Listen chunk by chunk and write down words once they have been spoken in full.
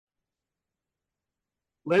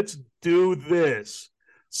Let's do this.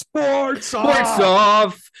 Sports Sports off.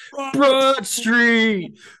 off Broad Broad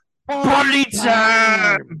Street. Street. Party Party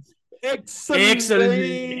time. time. Excellent. Excellent.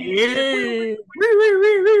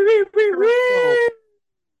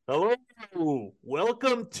 Hello.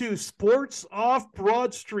 Welcome to Sports Off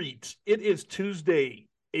Broad Street. It is Tuesday,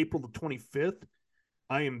 April the 25th.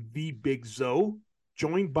 I am the Big Zoe,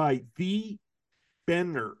 joined by the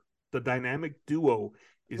Benner. The dynamic duo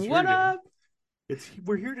is here What today. up?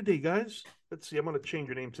 We're here today, guys. Let's see. I'm going to change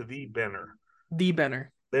your name to the Benner. The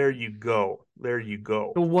Benner. There you go.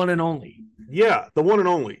 The one and only. Yeah, the one and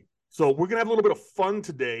only. So we're going to have a little bit of fun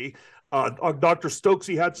today. Dr.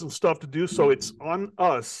 Stokesy had some stuff to do, so it's on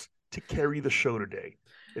us to carry the show today.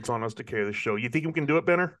 It's on us to carry the show. You think we can do it,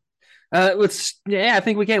 Benner? I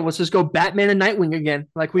think we can. Let's just go Batman and Nightwing again,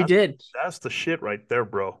 like we did. That's the shit right there,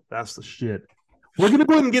 bro. That's the shit. We're going to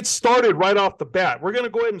go ahead and get started right off the bat. We're going to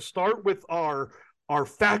go ahead and start with our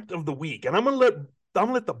fact of the week. And I'm going to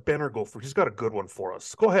let the Benner go first. He's got a good one for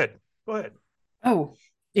us. Go ahead. Oh,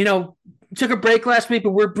 took a break last week,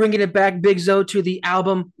 but we're bringing it back, Big Zoe, to the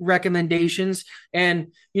album recommendations.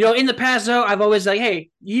 And, in the past, Zoe, I've always like, hey,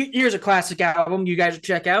 here's a classic album you guys should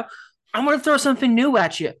check out. I'm going to throw something new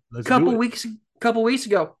at you. Let's Couple do it. weeks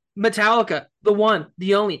ago, Metallica, the one,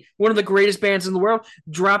 the only, one of the greatest bands in the world,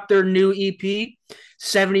 dropped their new EP,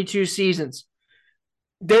 72 Seasons.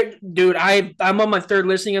 Dude, I'm on my third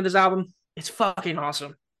listening of this album. It's fucking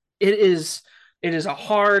awesome. It is a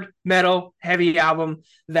hard metal heavy album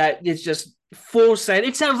that is just full set.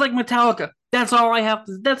 It sounds like Metallica. That's all I have.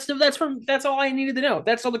 That's all I needed to know.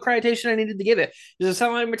 That's all the creditation I needed to give it. Does it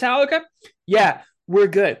sound like Metallica? Yeah, we're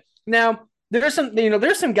good. Now there's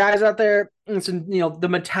some guys out there and some the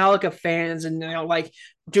Metallica fans and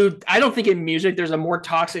dude, I don't think in music there's a more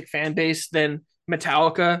toxic fan base than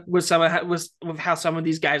Metallica with how some of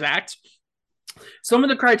these guys act. Some of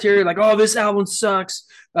the criteria, like, oh, this album sucks.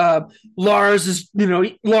 Lars is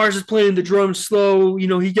playing the drums slow.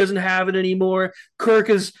 He doesn't have it anymore. Kirk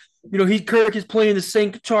is playing the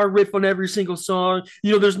same guitar riff on every single song.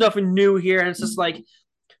 There's nothing new here, and it's just like,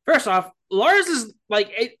 first off, Lars is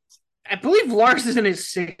like, I believe Lars is in his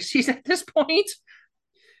 60s at this point,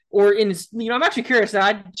 or in his. I'm actually curious.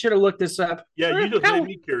 I should have looked this up. Yeah, you just made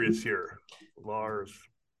me curious here. Lars.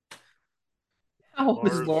 How old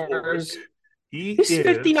is Lars? He's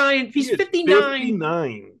 59. He's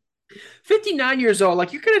 59. 59 years old.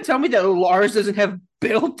 Like, you're going to tell me that Lars doesn't have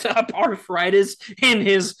built up arthritis in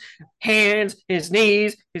his hands, his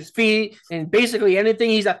knees, his feet, and basically anything.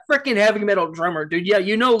 He's a freaking heavy metal drummer, dude. Yeah,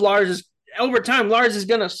 Lars is, over time, Lars is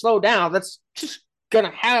going to slow down. That's just going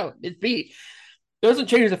to have it be. It doesn't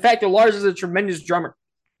change the fact that Lars is a tremendous drummer.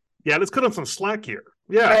 Yeah, let's cut him some slack here.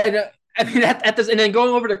 Yeah. At this, and then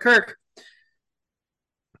going over to Kirk.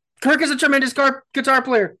 Kirk is a tremendous guitar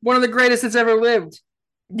player, one of the greatest that's ever lived.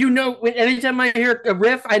 Anytime I hear a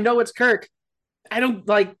riff, I know it's Kirk. I don't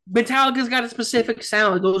like Metallica's got a specific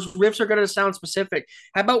sound. Those riffs are going to sound specific.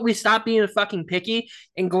 How about we stop being fucking picky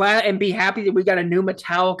and be happy that we got a new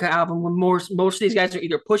Metallica album when most of these guys are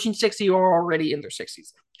either pushing 60 or already in their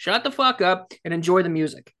 60s. Shut the fuck up and enjoy the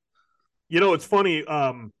music. It's funny.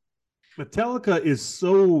 Metallica is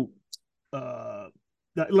so,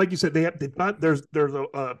 like you said,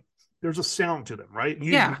 there's a sound to them, right?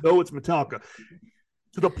 You know it's Metallica.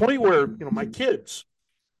 To the point where, my kids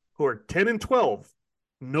who are 10 and 12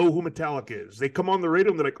 know who Metallica is. They come on the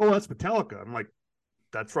radio and they're like, oh, that's Metallica. I'm like,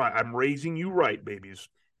 that's right. I'm raising you right, babies.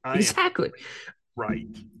 Exactly. Right.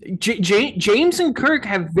 James and Kirk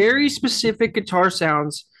have very specific guitar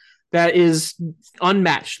sounds that is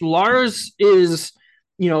unmatched. Lars is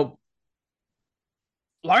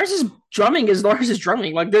drumming.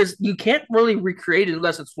 Like, you can't really recreate it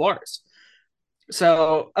unless it's Lars.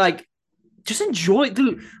 So, like, just enjoy,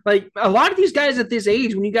 dude. Like, a lot of these guys at this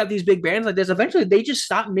age, when you got these big bands like this, eventually they just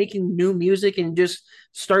stop making new music and just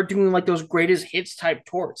start doing like those greatest hits type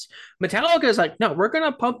tours. Metallica is like, no, we're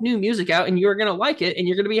gonna pump new music out and you're gonna like it and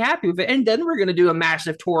you're gonna be happy with it, and then we're gonna do a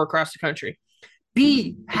massive tour across the country.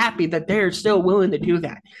 Be happy that they're still willing to do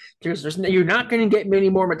that, because you're not going to get many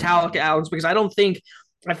more Metallica albums, because I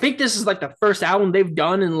think this is like the first album they've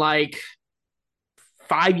done in like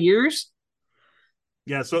 5 years.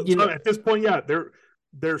 Yeah, so at this point, yeah,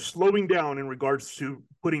 they're slowing down in regards to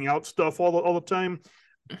putting out stuff all the time,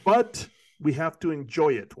 but we have to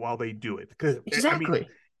enjoy it while they do it. Exactly.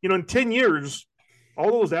 In 10 years, all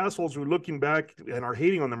those assholes who are looking back and are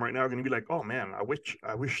hating on them right now are going to be like, oh man, I wish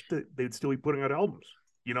that they'd still be putting out albums.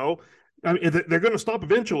 They're going to stop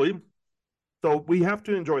eventually, so we have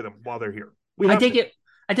to enjoy them while they're here. I take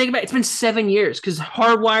I take it back. It's been 7 years because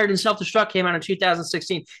Hardwired and Self Destruct came out in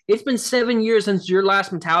 2016. It's been 7 years since your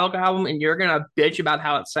last Metallica album, and you're gonna bitch about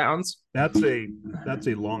how it sounds. That's a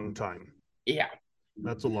long time. Yeah,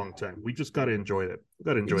 That's a long time. We just got to enjoy it. We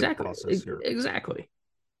got to enjoy the exactly, process here. exactly.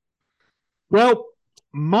 Well,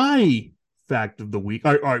 my fact of the week.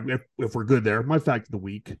 All right, if we're good there, my fact of the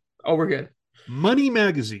week. Oh, we're good. Money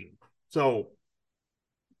Magazine. So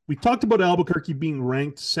we talked about Albuquerque being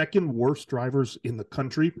ranked second worst drivers in the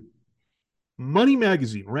country. Money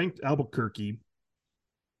Magazine ranked Albuquerque,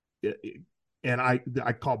 and I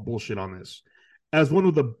call bullshit on this, as one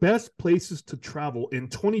of the best places to travel in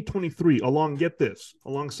 2023,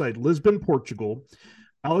 alongside Lisbon, Portugal,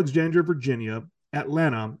 Alexandria, Virginia,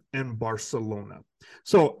 Atlanta, and Barcelona.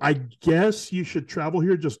 So I guess you should travel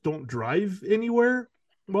here, just don't drive anywhere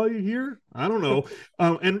while you're here. I don't know.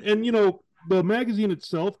 And the magazine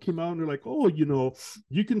itself came out and they're like, oh,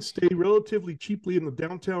 you can stay relatively cheaply in the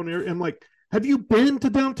downtown area. I'm like, have you been to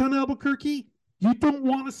downtown Albuquerque? You don't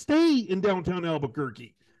want to stay in downtown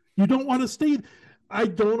Albuquerque. You don't want to stay. I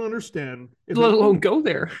don't understand. Let alone go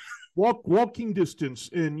there. Walking distance,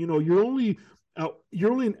 and you're only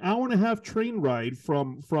an hour and a half train ride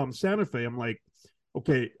from Santa Fe. I'm like,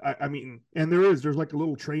 okay, I mean, and there's like a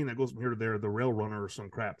little train that goes from here to there, the Rail Runner or some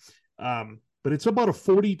crap. But it's about a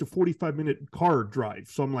 40 to 45-minute car drive.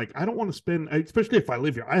 So I'm like, I don't want to spend, especially if I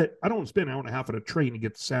live here, I don't want to spend an hour and a half on a train to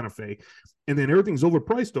get to Santa Fe, and then everything's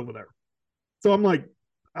overpriced over there. So I'm like,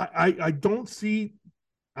 I don't see,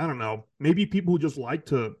 I don't know, maybe people who just like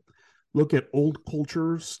to look at old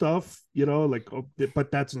culture stuff,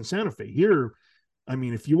 but that's in Santa Fe. Here, I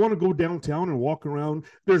mean, if you want to go downtown and walk around,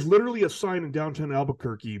 there's literally a sign in downtown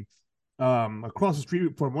Albuquerque, across the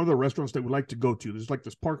street from one of the restaurants that we like to go to. There's like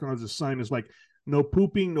this parking lot. This sign is like, no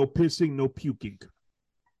pooping, no pissing, no puking.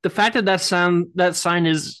 The fact that sign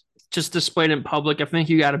is just displayed in public, I think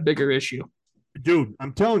you got a bigger issue. Dude,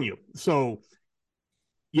 I'm telling you. So,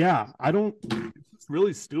 yeah, it's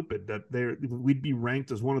really stupid that we'd be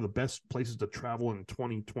ranked as one of the best places to travel in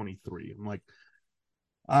 2023. I'm like,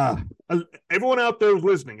 everyone out there who's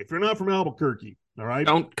listening, if you're not from Albuquerque, all right,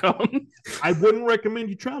 don't come. I wouldn't recommend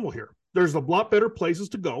you travel here. There's a lot better places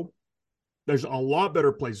to go. Off the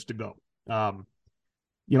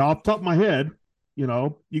top of my head, you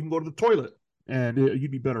can go to the toilet and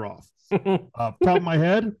you'd be better off. Top of my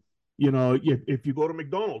head, if you go to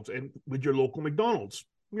McDonald's and with your local McDonald's,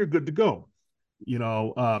 you're good to go.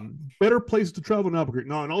 Better places to travel in Albuquerque.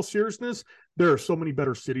 No, in all seriousness, there are so many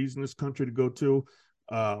better cities in this country to go to.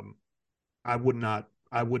 I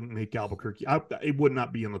wouldn't make Albuquerque. It would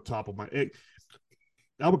not be in the top of my.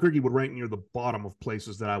 Albuquerque would rank near the bottom of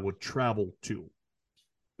places that I would travel to.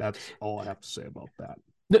 That's all I have to say about that.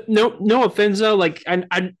 No offense though. Like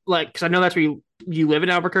I like, because I know that's where you live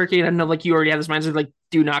in Albuquerque, and I know like you already have this mindset like,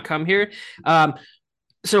 do not come here.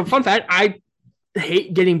 So fun fact, I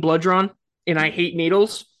hate getting blood drawn and I hate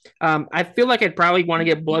needles. I feel like I'd probably want to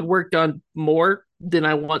get blood work done more than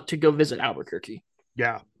I want to go visit Albuquerque.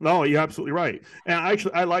 Yeah, no, you're absolutely right. And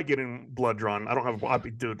actually, I like getting blood drawn. I don't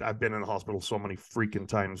have, dude, I've been in the hospital so many freaking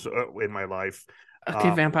times in my life. Okay,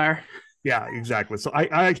 vampire. Yeah, exactly. So I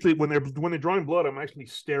actually, when they're drawing blood, I'm actually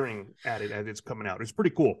staring at it as it's coming out. It's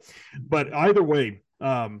pretty cool. But either way,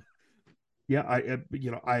 yeah,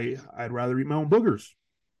 I'd rather eat my own boogers.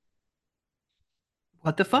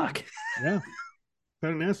 What the fuck? Yeah,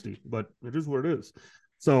 kind of nasty, but it is what it is.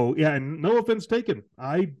 So yeah, and no offense taken.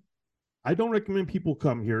 I don't recommend people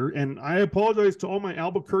come here, and I apologize to all my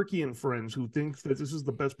Albuquerquean friends who think that this is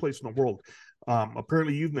the best place in the world.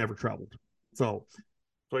 Apparently, you've never traveled, so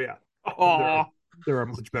yeah. There are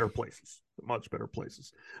much better places,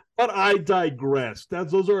 But I digress.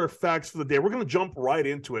 Those are our facts for the day. We're going to jump right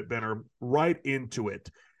into it, Benner. Right into it.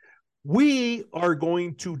 We are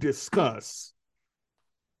going to discuss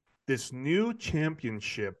this new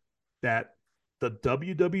championship that the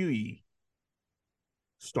WWE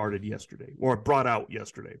started yesterday, or brought out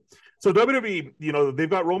yesterday. So WWE, they've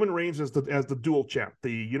got Roman Reigns as the dual champ,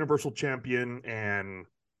 the Universal Champion and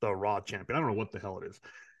the Raw Champion. I don't know what the hell it is.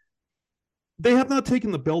 They have not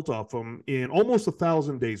taken the belt off him in almost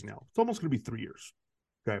 1,000 days now. It's almost going to be 3 years.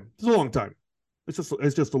 Okay, it's a long time. It's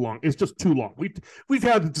just too long. We've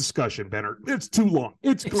had the discussion, Benner. It's too long.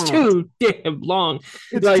 It's too damn long.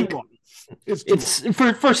 It's like, too long. It's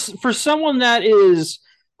for someone that is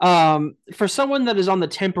on the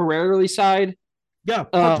temporarily side. Yeah,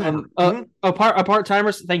 a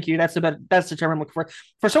part-timer. Thank you. That's the term I'm looking for.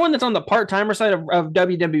 For someone that's on the part-timer side of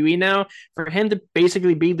WWE now, for him to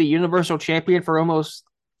basically be the Universal Champion for almost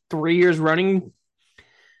 3 years running,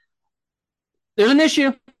 there's an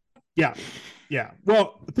issue. Yeah.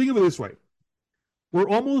 Well, think of it this way. we're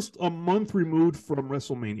almost a month removed from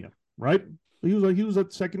WrestleMania, right? He was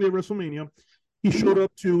at second day of WrestleMania. He showed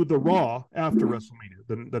up to the Raw after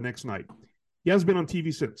WrestleMania the next night. He hasn't been on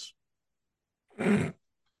TV since.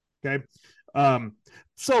 Okay.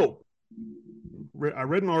 So I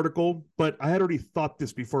read an article, but I had already thought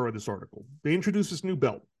this before I read this article. They introduced this new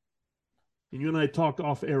belt. And you and I talked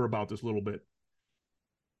off air about this a little bit.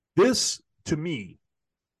 This, to me,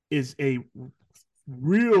 is a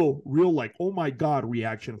real, like, oh my God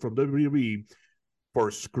reaction from WWE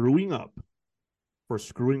for screwing up at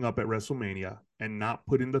WrestleMania and not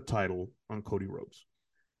putting the title on Cody Rhodes.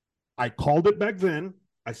 I called it back then.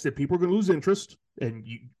 I said people are going to lose interest, and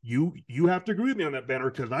you have to agree with me on that,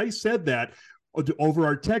 Banner, because I said that over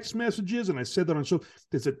our text messages, and I said that on show.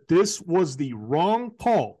 They said this was the wrong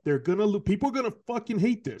call. People are gonna fucking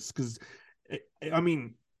hate this because, I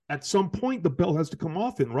mean, at some point the belt has to come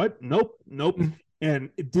off, and right? Nope. And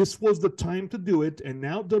this was the time to do it. And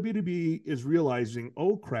now WWE is realizing,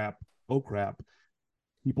 oh crap,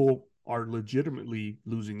 people are legitimately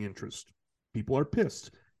losing interest. People are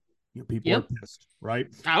pissed. People are pissed, right?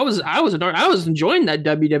 I was enjoying that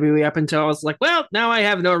WWE up until I was like, well, now I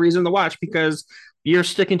have no reason to watch because you're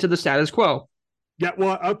sticking to the status quo. Yeah,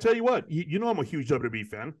 well, I'll tell you what. You know I'm a huge WWE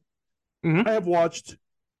fan. Mm-hmm. I have watched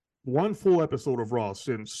one full episode of Raw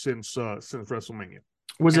since WrestleMania.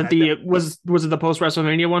 Was it the post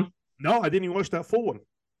WrestleMania one? No, I didn't even watch that full one.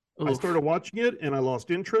 Oof. I started watching it and I lost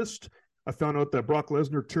interest. I found out that Brock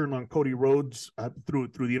Lesnar turned on Cody Rhodes through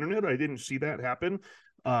the internet. I didn't see that happen.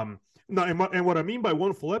 No, and what I mean by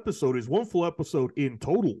one full episode is one full episode in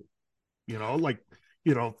total. 30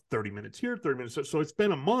 minutes here, 30 minutes. So it's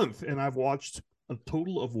been a month, and I've watched a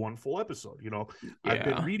total of one full episode. I've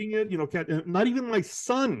been reading it. Not even my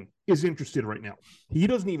son is interested right now. He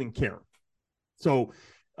doesn't even care. So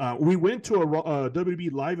we went to a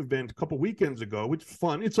WWE live event a couple weekends ago, which is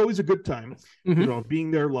fun. It's always a good time,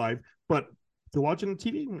 being there live. But to watch it on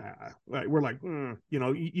TV, nah, we're like,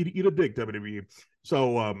 eat a dick, WWE.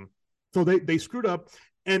 So they screwed up,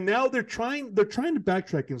 and now they're trying to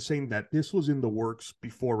backtrack and saying that this was in the works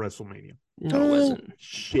before WrestleMania. No, it wasn't.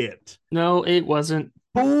 Shit. No, it wasn't.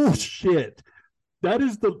 Bullshit. That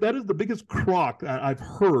is the biggest crock I've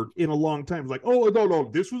heard in a long time. It's like, oh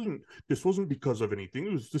no, this wasn't because of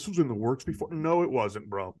anything. This was in the works before. No, it wasn't,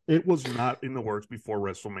 bro. It was not in the works before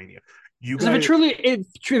WrestleMania. If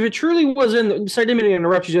it truly was in, sorry, I didn't mean to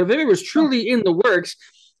interrupt you. If it was truly in the works,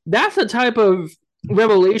 that's the type of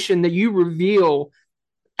revelation that you reveal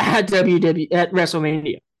at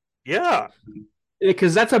WrestleMania. Yeah,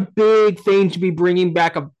 because that's a big thing to be bringing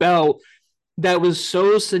back a belt that was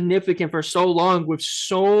so significant for so long with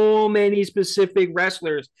so many specific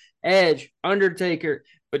wrestlers: Edge, Undertaker,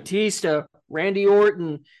 Batista, Randy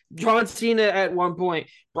Orton, John Cena at one point,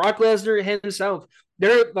 Brock Lesnar himself.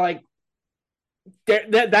 They're like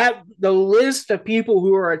that the list of people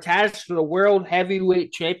who are attached to the World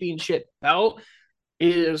Heavyweight Championship belt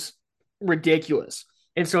is ridiculous.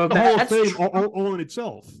 And so the Hall of Fame all in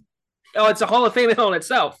itself. Oh, it's a Hall of Fame all in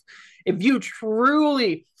itself. If you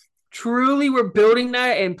truly were building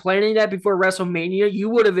that and planning that before WrestleMania, you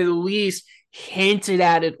would have at least hinted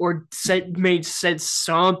at it or said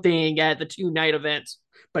something at the 2-night events,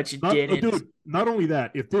 but you didn't. Dude, not only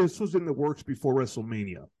that, if this was in the works before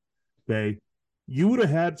WrestleMania, okay, you would have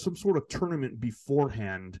had some sort of tournament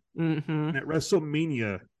beforehand. Mm-hmm. And at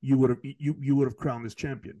WrestleMania, you would have crowned this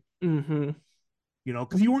champion. Mm-hmm.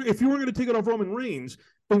 Because if you weren't going to take it off Roman Reigns,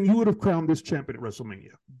 then you would have crowned this champion at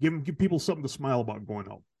WrestleMania. Give people something to smile about going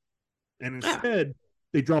home. And instead,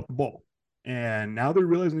 they dropped the ball. And now they're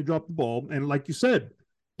realizing they dropped the ball. And like you said,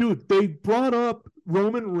 dude, they brought up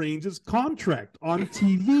Roman Reigns' contract on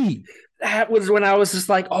TV. That was when I was just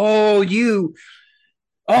like, you're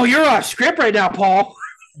off script right now, Paul.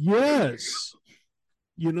 Yes.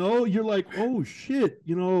 You're like, oh shit,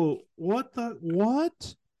 what?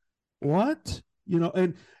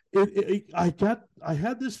 And I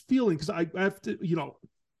had this feeling because I have to,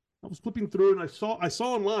 I was flipping through and I saw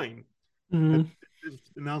online that this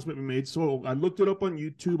announcement we made. So I looked it up on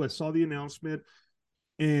YouTube. I saw the announcement,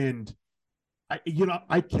 and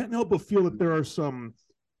I can't help but feel that there are some,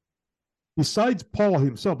 besides Paul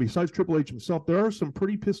himself, besides Triple H himself, there are some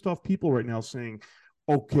pretty pissed off people right now saying,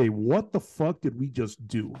 okay, what the fuck did we just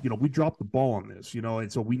do? We dropped the ball on this,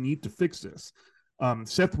 and so we need to fix this.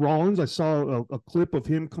 Seth Rollins, I saw a clip of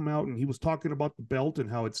him come out and he was talking about the belt and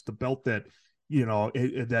how it's the belt that,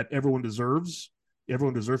 that everyone deserves.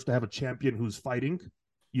 Everyone deserves to have a champion who's fighting.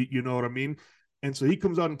 You know what I mean? And so he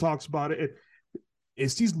comes out and talks about it.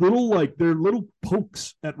 It's these they're little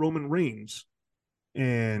pokes at Roman Reigns.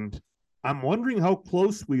 And I'm wondering how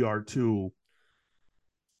close we are to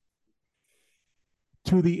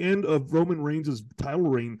to the end of Roman Reigns' title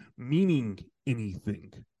reign meaning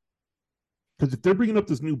anything. Because if they're bringing up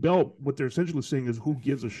this new belt, what they're essentially saying is, who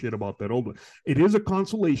gives a shit about that old one? It is a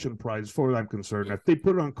consolation prize, as far as I'm concerned. If they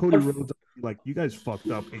put it on Cody Rhodes, like, you guys fucked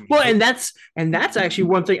up. Well, and that's actually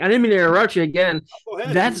one thing. I didn't mean to interrupt you again.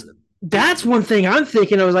 That's one thing I'm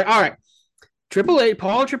thinking. I was like, all right, Triple H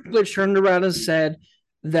turned around and said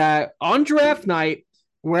that on draft night,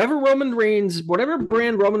 whatever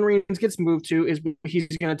brand Roman Reigns gets moved to, is he's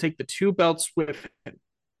going to take the 2 belts with him.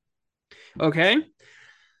 Okay.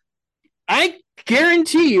 I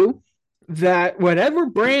guarantee you that whatever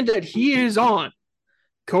brand that he is on,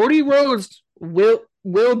 Cody Rhodes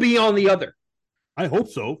will be on the other. I hope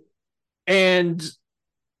so. And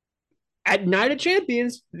at Night of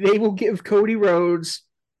Champions, they will give Cody Rhodes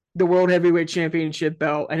the World Heavyweight Championship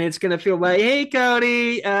belt, and it's gonna feel like, hey,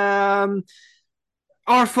 Cody, are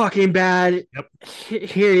fucking bad. Yep.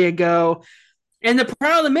 Here you go. And the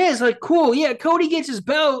problem is, like, cool, yeah, Cody gets his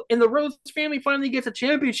belt, and the Rhodes family finally gets a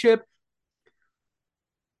championship.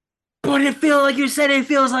 But it feels like you said, it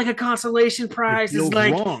feels like a consolation prize. It feels it's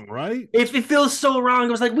like wrong, right? If it feels so wrong,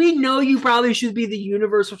 it was like, we know you probably should be the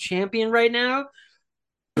Universal Champion right now,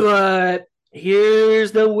 but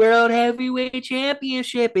here's the World Heavyweight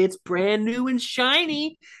Championship. It's brand new and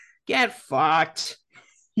shiny. Get fucked,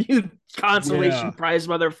 you consolation prize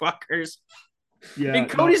motherfuckers. Yeah, and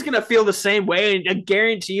Cody's gonna feel the same way, and I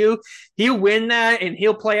guarantee you, he'll win that, and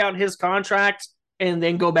he'll play out his contract, and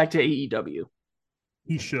then go back to AEW.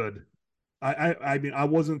 He should. I mean, I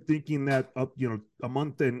wasn't thinking that up, a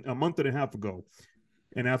month and a half ago,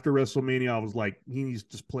 and after WrestleMania, I was like, he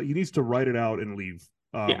needs to write it out and leave.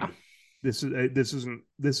 This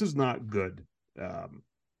is not good. And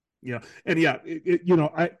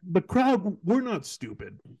the crowd, we're not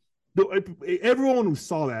stupid. Everyone who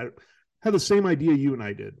saw that had the same idea you and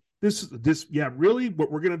I did. Really,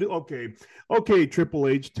 what we're gonna do? Okay, Triple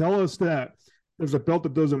H, tell us that there's a belt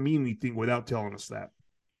that doesn't mean anything without telling us that.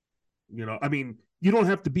 I mean, you don't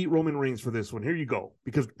have to beat Roman Reigns for this one. Here you go,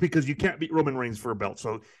 because you can't beat Roman Reigns for a belt.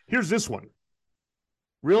 So here's this one.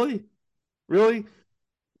 Really? I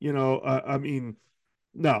mean,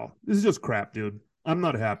 no, this is just crap, dude. I'm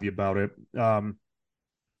not happy about it. The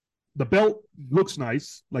belt looks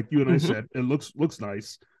nice, like you and I said. It looks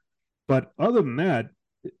nice, but other than that,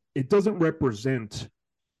 it doesn't represent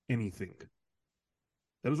anything.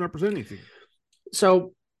 That doesn't represent anything.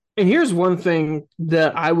 So, and here's one thing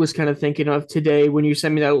that I was kind of thinking of today when you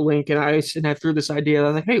sent me that link, and I threw this idea. I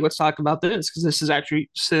was like, hey, let's talk about this, because this is actually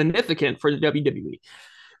significant for the WWE.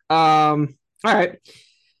 All right.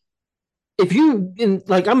 If you,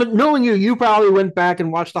 I'm knowing you probably went back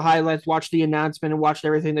and watched the highlights, watched the announcement, and watched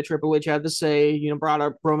everything that Triple H had to say, brought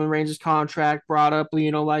up Roman Reigns' contract, brought up,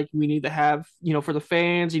 like, we need to have, for the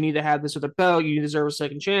fans, you need to have this other belt, you deserve a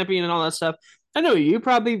second champion and all that stuff. I know you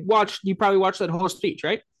probably watched that whole speech,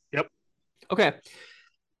 right? Yep. Okay.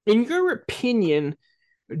 In your opinion,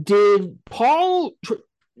 did Paul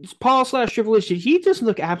 / Triple H, did he just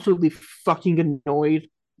look absolutely fucking annoyed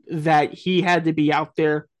that he had to be out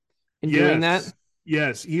there and doing that?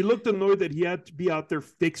 Yes, he looked annoyed that he had to be out there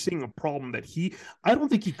fixing a problem that I don't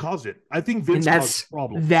think he caused it. I think Vince caused the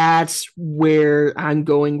problem. That's where I'm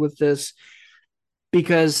going with this,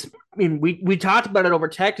 because I mean, we talked about it over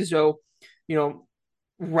text, so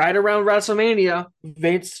right around WrestleMania,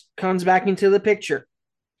 Vince comes back into the picture.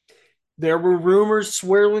 There were rumors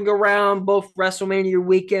swirling around both WrestleMania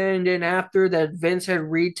weekend and after that Vince had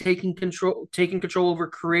taken control over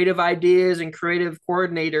creative ideas and creative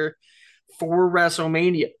coordinator for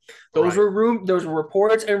WrestleMania. Those were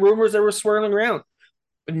reports and rumors that were swirling around.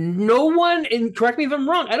 No one, and correct me if I'm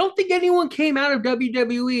wrong, I don't think anyone came out of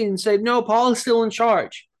WWE and said, no, Paul is still in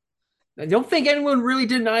charge. I don't think anyone really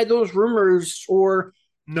denied those rumors or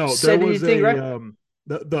said anything.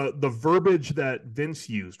 The verbiage that Vince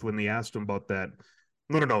used when they asked him about that.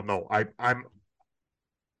 No.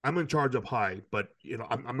 I'm in charge of high, but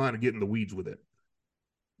I'm not getting the weeds with it.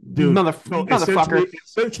 Dude, motherfucker.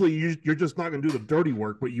 Essentially, you're just not going to do the dirty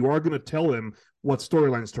work, but you are going to tell him what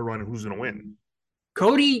storylines to run and who's going to win.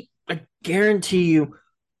 Cody, I guarantee you,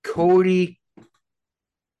 Cody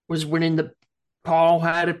was winning Paul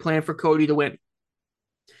had a plan for Cody to win.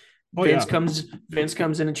 Vince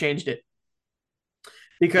comes in and changed it.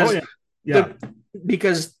 Because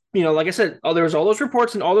like I said, there was all those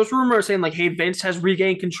reports and all those rumors saying like, hey, Vince has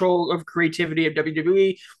regained control of creativity of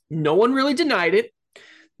WWE. No one really denied it.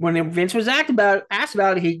 When Vince was asked about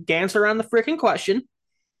it, he danced around the freaking question.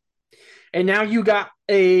 And now you got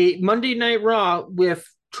a Monday Night Raw with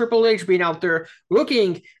Triple H being out there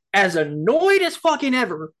looking as annoyed as fucking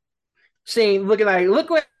ever saying, look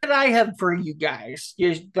what I have for you guys.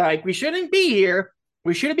 You like, we shouldn't be here.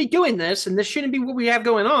 We shouldn't be doing this, and this shouldn't be what we have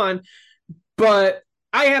going on. But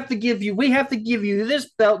we have to give you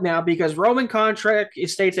this belt now because Roman contract it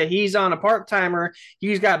states that he's on a part timer.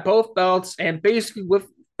 He's got both belts, and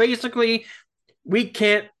basically we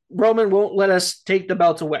can't. Roman won't let us take the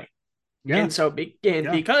belt away. Yeah. And so,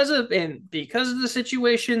 because of the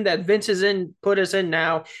situation that Vince is in, put us in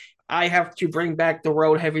now, I have to bring back the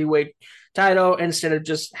World Heavyweight title instead of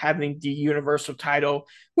just having the Universal title,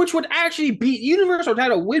 which would actually be Universal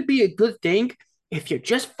title would be a good thing if you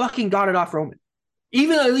just fucking got it off Roman,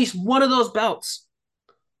 even at least one of those belts.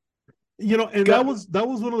 And that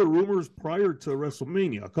was one of the rumors prior to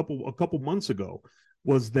WrestleMania a couple months ago,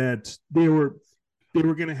 was that they were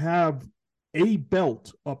going to have a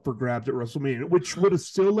belt up for grabs at WrestleMania, which would have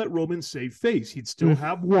still let Roman save face. He'd still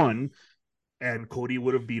have one, and Cody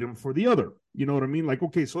would have beat him for the other. You know what I mean? Like,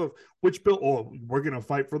 okay, so which belt? Oh, we're going to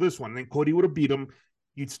fight for this one. And then Cody would have beat him.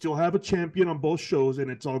 You'd still have a champion on both shows,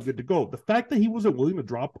 and it's all good to go. The fact that he wasn't willing to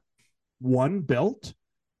drop one belt,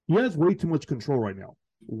 he has way too much control right now.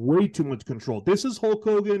 Way too much control. This is Hulk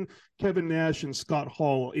Hogan, Kevin Nash, and Scott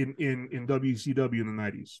Hall in WCW in the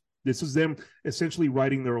 90s. This is them essentially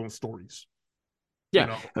writing their own stories.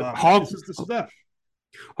 Yeah. This is that.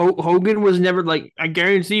 Hogan was never like, I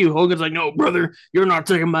guarantee you, Hogan's like, no, brother, you're not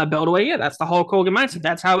taking my belt away. Yeah, that's the Hulk Hogan mindset.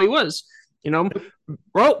 That's how he was.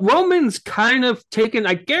 Roman's kind of taken,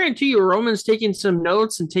 I guarantee you, Roman's taking some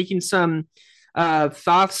notes and taking some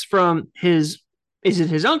thoughts from is it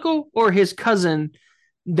his uncle or his cousin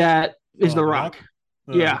that is The Rock?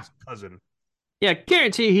 Yeah. His cousin. Yeah,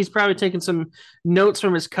 guarantee he's probably taking some notes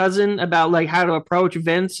from his cousin about like how to approach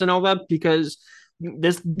Vince and all that, because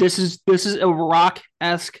this is a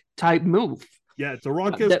Rock-esque type move. Yeah, it's a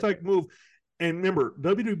Rock-esque type move. And remember,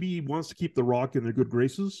 WWE wants to keep The Rock in their good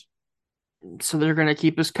graces. So they're going to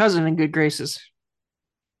keep his cousin in good graces.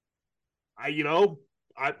 I'm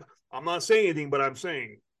not saying anything, but I'm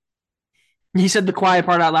saying. He said the quiet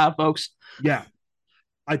part out loud, folks. Yeah,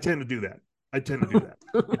 I tend to do that. I tend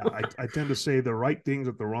to say the right things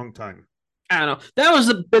at the wrong time. I don't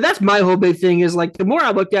know. But that's my whole big thing is like the more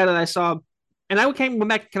I looked at it, I saw, and I went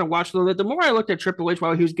back and kind of watched a little bit. The more I looked at Triple H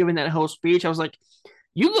while he was giving that whole speech, I was like,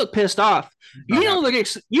 "You look pissed off. You don't look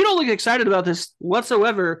excited about this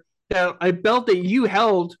whatsoever. A belt that you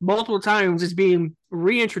held multiple times is being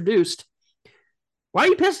reintroduced. Why are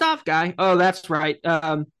you pissed off, guy? Oh, that's right.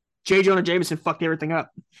 J. Jonah Jameson fucked everything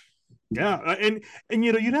up." Yeah, and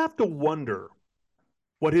you'd have to wonder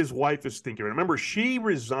what his wife is thinking. Remember, she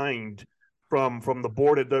resigned from the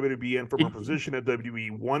board at WWE and from her position at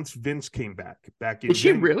WWE once Vince came back in. Did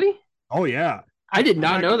she really? Oh yeah, I did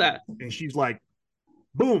not know that. And she's like,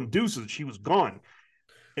 boom, deuces. She was gone,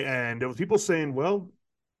 and there was people saying, well,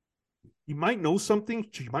 you might know something.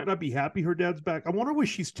 She might not be happy her dad's back. I wonder what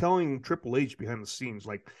she's telling Triple H behind the scenes.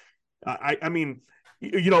 Like, I mean,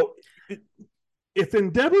 if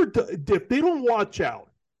they don't watch out,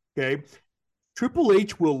 okay, Triple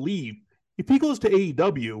H will leave. If he goes to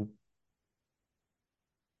AEW,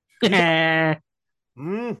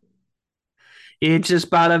 you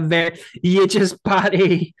just bought a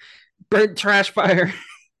burnt trash fire,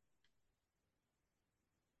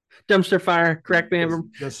 dumpster fire. Correct me.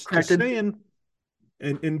 Just saying.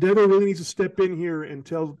 And Endeavor really needs to step in here and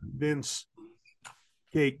tell Vince,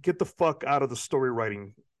 okay, get the fuck out of the story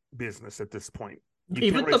writing business at this point.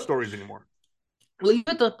 You can't write stories anymore. Leave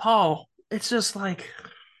it to Paul. It's just like,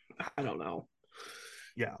 I don't know.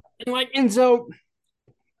 Yeah. And so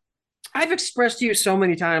I've expressed to you so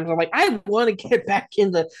many times, I'm like, I want to get back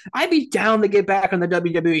I'd be down to get back on the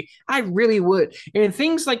WWE. I really would. And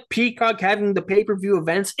things like Peacock having the pay-per-view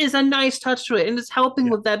events is a nice touch to it. And it's helping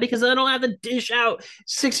with that because I don't have to dish out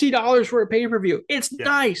 $60 for a pay-per-view. It's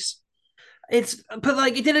nice. It's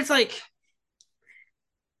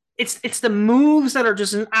the moves that are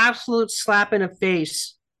just an absolute slap in the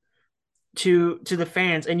face to the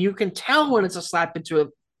fans, and you can tell when it's a slap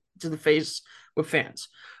to the face with fans.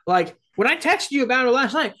 Like when I texted you about it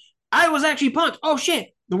last night, I was actually pumped. Oh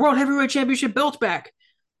shit, the World Heavyweight Championship belt's back.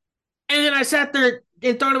 And then I sat there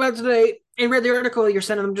and thought about it today and read the article you're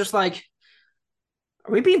sending them, just like,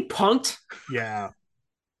 are we being punked? Yeah.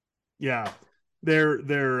 They're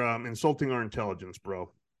insulting our intelligence,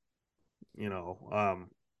 bro. Yeah,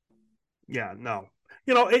 no.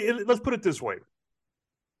 Let's put it this way.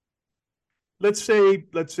 Let's say,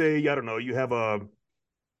 I don't know, you have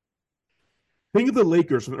think of the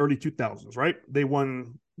Lakers in the early 2000s, right? They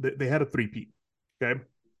had a three-peat, okay?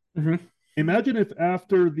 Mm-hmm. Imagine if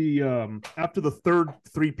after the third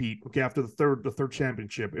three-peat, okay, after the third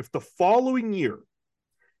championship, if the following year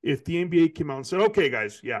if the NBA came out and said, okay,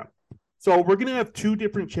 guys, yeah, so we're going to have two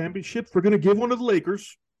different championships. We're going to give one to the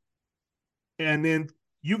Lakers, and then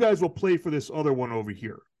you guys will play for this other one over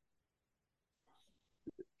here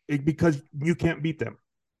because you can't beat them.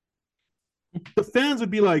 The fans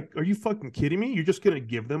would be like, are you fucking kidding me? You're just going to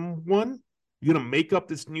give them one? You're going to make up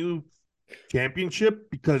this new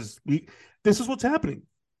championship because this is what's happening.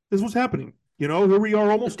 This is what's happening. You know, here we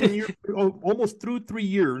are almost almost through 3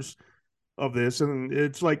 years of this. And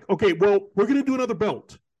it's like, okay, well, we're going to do another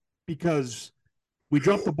belt because we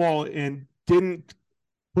dropped the ball and didn't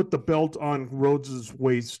put the belt on Rhodes's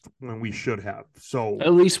waist when we should have. So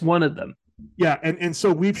at least one of them. Yeah, and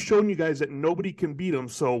so we've shown you guys that nobody can beat them.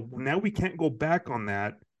 So now we can't go back on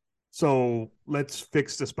that. So let's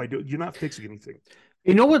fix this by doing. You're not fixing anything.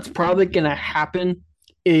 You know what's probably going to happen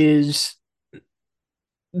is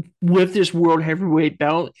with this world heavyweight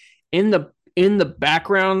belt in the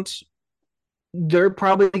background, they're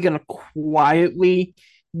probably going to quietly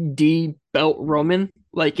de-belt Roman,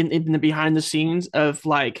 like in the behind the scenes of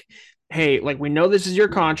like, hey, like we know this is your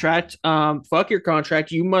contract. Fuck your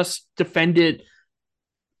contract. You must defend it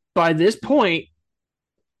by this point.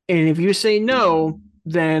 And if you say no,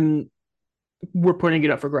 then we're putting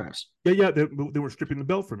it up for grabs. Yeah, they were stripping the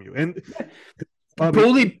belt from you. And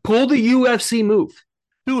pull the UFC move.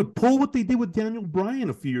 Dude, pull what they did with Daniel Bryan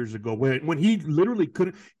a few years ago when he literally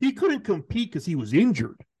couldn't compete because he was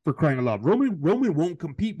injured, for crying out loud. Roman won't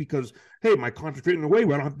compete because, hey, my contract's written away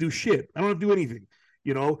where I don't have to do shit. I don't have to do anything.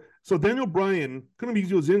 You know, so Daniel Bryan couldn't because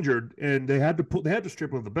he was injured, and they had to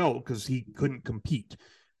strip him of the belt because he couldn't compete.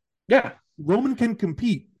 Yeah, Roman can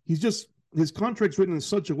compete. He's just his contract's written in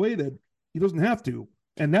such a way that he doesn't have to,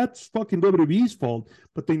 and that's fucking WWE's fault.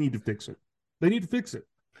 But they need to fix it. They need to fix it.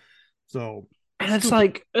 So, and it's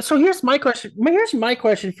like, so here's my question. Here's my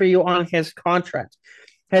question for you on his contract.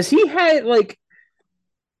 Has he had like?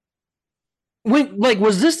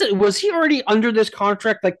 Was he already under this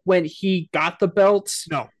contract like when he got the belts?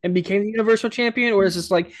 No. And became the Universal Champion, or is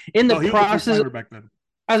this like in the process back then?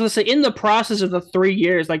 I was gonna say in the process of the 3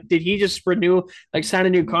 years, like did he just renew, like sign a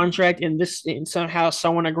new contract and somehow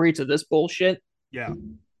someone agreed to this bullshit? Yeah.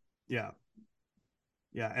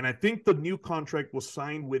 And I think the new contract was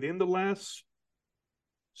signed within the last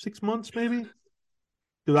 6 months, maybe.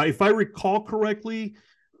 Because if I recall correctly,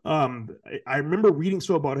 I remember reading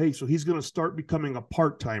about, hey, so he's going to start becoming a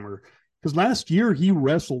part-timer because last year he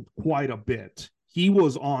wrestled quite a bit. He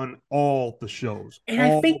was on all the shows, and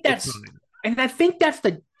I think that's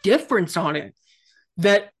the difference on it.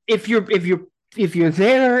 That if you're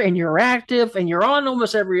there and you're active and you're on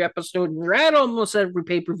almost every episode and you're at almost every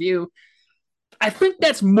pay-per-view, I think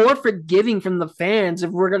that's more forgiving from the fans if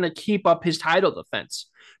we're going to keep up his title defense.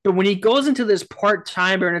 But when he goes into this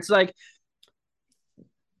part-timer and it's like,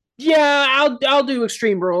 yeah, I'll do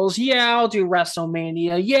Extreme Rules. Yeah, I'll do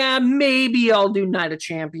WrestleMania. Yeah, maybe I'll do Night of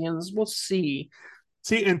Champions. We'll see.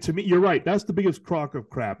 See, and to me, you're right. That's the biggest crock of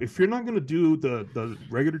crap. If you're not going to do the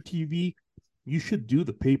regular TV, you should do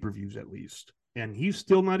the pay-per-views at least. And he's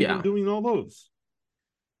still not even doing all those.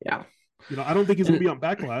 Yeah. You know, I don't think he's going to be on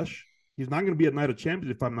Backlash. He's not going to be at Night of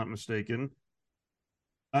Champions, if I'm not mistaken.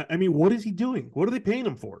 I mean, what is he doing? What are they paying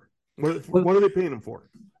him for? What are they paying him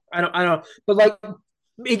for? I don't know. But like,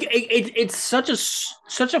 it's such a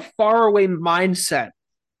far away mindset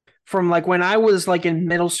from like when I was like in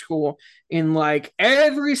middle school, in like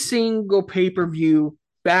every single pay-per-view,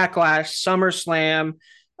 Backlash, SummerSlam,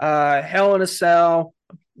 Hell in a Cell.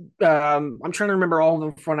 I'm trying to remember all of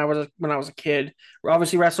them from when I was a kid.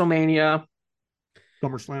 Obviously WrestleMania,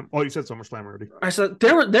 SummerSlam. Oh, you said SummerSlam already. I said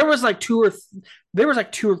there was like two or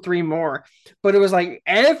three more, but it was like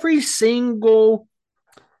every single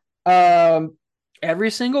pay-per-view,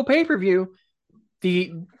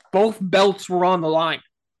 both belts were on the line.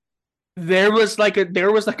 There was like a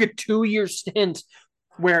 2-year stint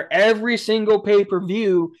where every single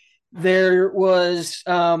pay-per-view there was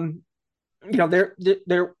there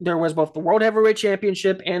was both the World Heavyweight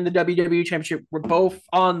Championship and the WWE Championship were both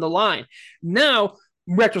on the line. Now,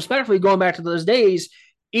 retrospectively, going back to those days,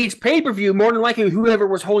 each pay-per-view, more than likely, whoever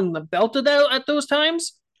was holding the belt at those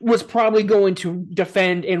times was probably going to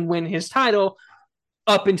defend and win his title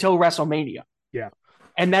up until WrestleMania. Yeah.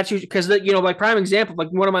 And that's because, like prime example, like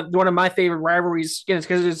one of my favorite rivalries, because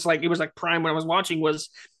it was like prime when I was watching, was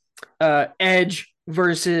Edge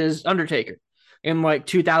versus Undertaker in like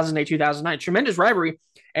 2008, 2009. Tremendous rivalry.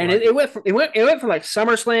 And right. it went from like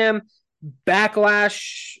SummerSlam,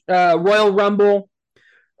 Backlash, Royal Rumble,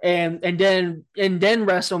 and then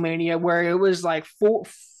WrestleMania, where it was like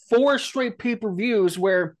four straight pay-per-views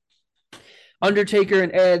where Undertaker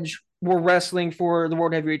and Edge were wrestling for the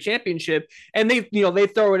World Heavyweight Championship, and they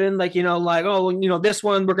throw it in like this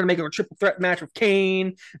one we're gonna make it a triple threat match with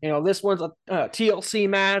Kane, this one's a TLC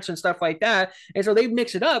match and stuff like that, and so they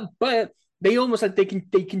mix it up, but they almost like they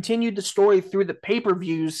continued the story through the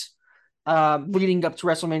pay-per-views leading up to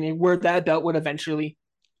WrestleMania, where that belt would eventually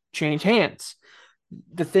change hands.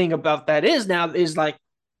 The thing about that is now is like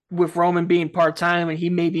with Roman being part-time and he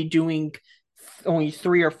may be doing only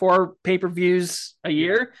 3 or 4 pay-per-views a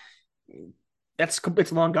year,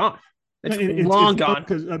 it's long gone. It's long gone.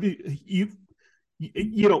 Because I mean,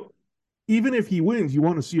 you know, even if he wins, you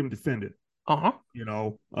want to see him defend it.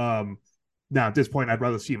 Now at this point, I'd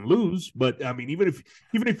rather see him lose. But I mean, even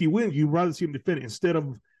if he wins, you'd rather see him defend it instead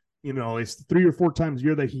of it's 3 or 4 times a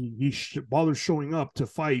year that he bothers showing up to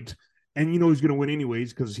fight, and he's going to win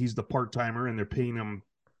anyways because he's the part timer and they're paying him.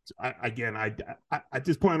 I at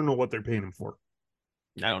this point, I don't know what they're paying him for.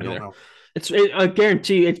 I don't know. I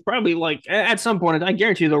guarantee it's probably like at some point. I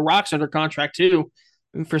guarantee The Rock's under contract too,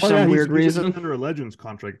 for some weird reason. He's under a Legends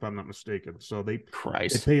contract, if I'm not mistaken. So they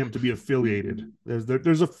pay him to be affiliated.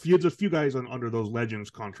 There's a few guys under those Legends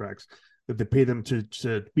contracts that they pay them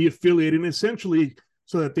to be affiliated, and essentially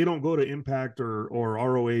so that they don't go to Impact or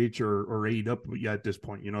ROH or AEW at this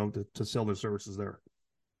point. To sell their services there.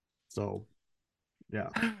 So, yeah,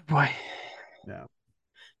 boy, yeah.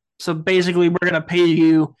 So basically, we're gonna pay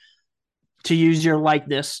you to use your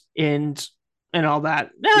likeness and all that.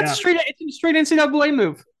 It's a straight NCAA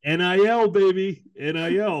move. NIL, baby,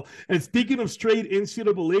 NIL. And speaking of straight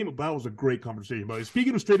NCAA moves, that was a great conversation. But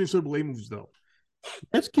speaking of straight NCAA moves, though,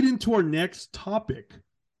 let's get into our next topic.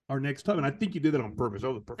 And I think you did that on purpose. That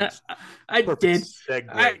was a perfect. I did.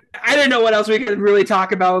 I didn't know what else we could really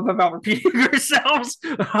talk about without repeating ourselves.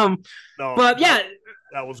 But yeah,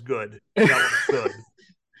 that was good. That was good.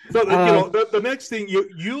 So the next thing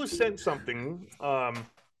you sent something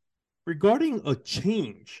regarding a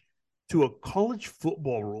change to a college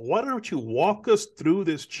football rule. Why don't you walk us through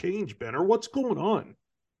this change, Benner? What's going on?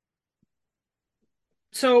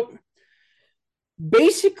 So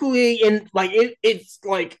basically, it's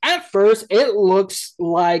like at first it looks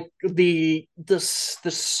like the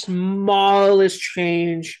smallest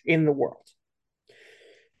change in the world,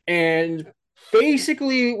 and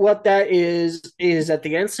basically, what that is that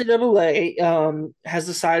the NCAA has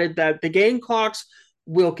decided that the game clocks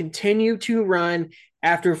will continue to run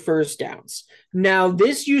after first downs. Now,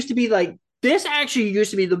 this actually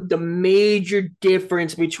used to be the major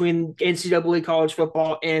difference between NCAA college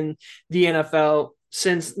football and the NFL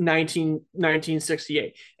since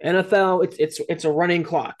 1968. NFL, it's a running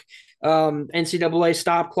clock. NCAA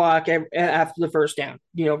stop clock after the first down.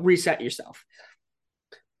 Reset yourself.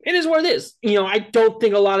 It is what it is. I don't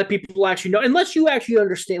think a lot of people actually know, unless you actually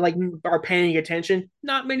understand, like, are paying attention.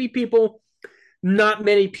 Not many people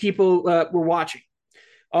were watching.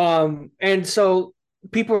 And so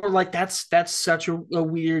people are like, that's such a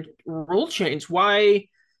weird rule change. Why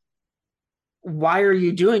are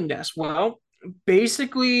you doing this? Well,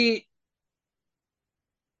 basically,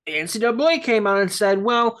 NCAA came out and said,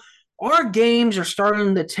 well, our games are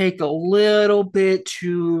starting to take a little bit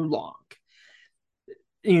too long.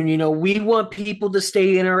 We want people to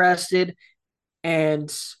stay interested and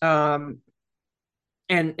not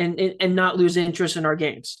lose interest in our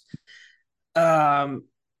games. Okay,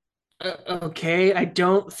 I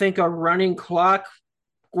don't think a running clock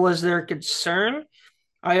was their concern.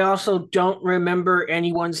 I also don't remember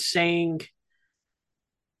anyone saying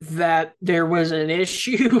that there was an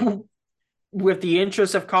issue with the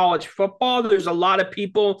interest of college football. There's a lot of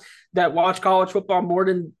people that watch college football more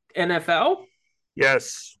than NFL.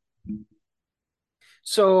 Yes.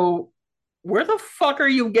 So where the fuck are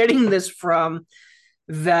you getting this from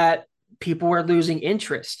that people are losing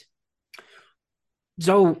interest?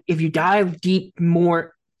 So if you dive deep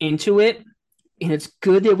more into it, and it's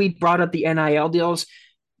good that we brought up the NIL deals,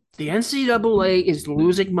 the NCAA is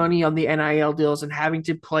losing money on the NIL deals and having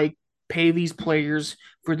to pay these players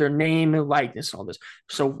for their name and likeness, all this.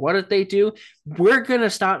 So what did they do? We're going to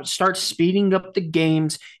start speeding up the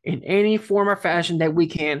games in any form or fashion that we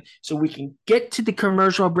can, so we can get to the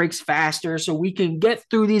commercial breaks faster, so we can get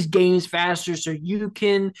through these games faster, so you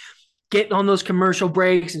can get on those commercial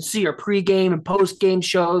breaks and see our pregame and postgame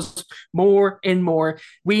shows more and more.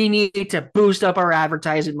 We need to boost up our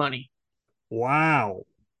advertising money. Wow.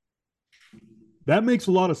 That makes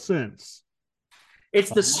a lot of sense. It's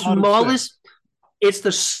the smallest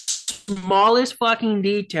fucking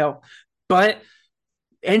detail, but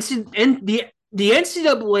the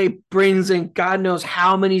NCAA brings in God knows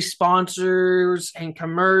how many sponsors and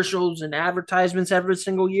commercials and advertisements every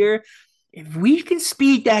single year. If we can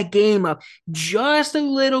speed that game up just a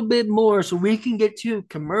little bit more so we can get to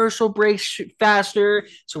commercial breaks faster,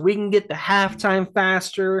 so we can get the halftime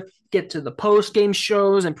faster, get to the post-game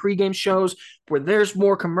shows and pre-game shows where there's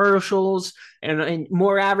more commercials and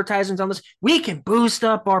more advertisements on this, we can boost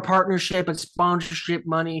up our partnership and sponsorship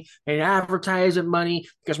money and advertisement money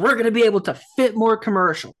because we're going to be able to fit more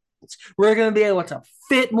commercials. We're going to be able to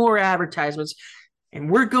fit more advertisements. And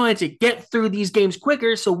we're going to get through these games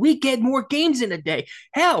quicker so we get more games in a day.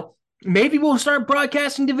 Hell, maybe we'll start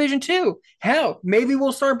broadcasting Division 2. Hell, maybe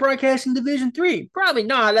we'll start broadcasting Division 3. Probably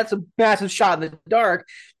not. That's a massive shot in the dark.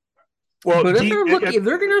 Well, but if they're going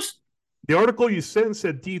to... The article you sent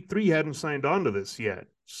said D3 hadn't signed on to this yet.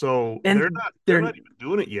 So they're not even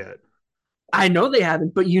doing it yet. I know they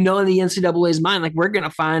haven't, but in the NCAA's mind, like, we're going to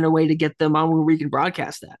find a way to get them on where we can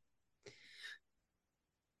broadcast that.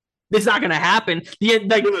 It's not going to happen. They're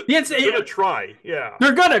going to try. Yeah.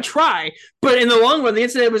 They're going to try. But in the long run, the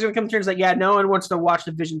NCAA was going to come to terms like, yeah, no one wants to watch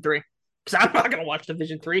Division 3. Because I'm not going to watch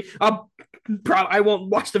Division 3. I won't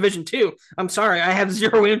watch Division 2. I'm sorry. I have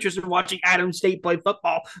zero interest in watching Adams State play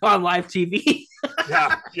football on live TV.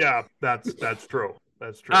 yeah, that's true.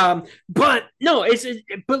 That's true. But no,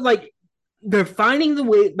 but like, they're finding the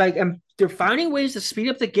way, like, they're finding ways to speed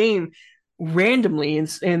up the game randomly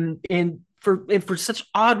and for such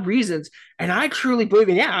odd reasons. And I truly believe,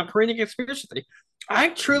 and yeah, I'm creating a conspiracy theory. I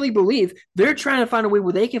truly believe they're trying to find a way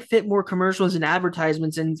where they can fit more commercials and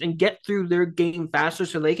advertisements and get through their game faster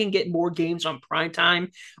so they can get more games on prime time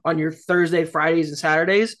on your Thursday, Fridays, and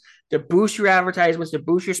Saturdays to boost your advertisements, to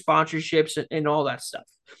boost your sponsorships and all that stuff.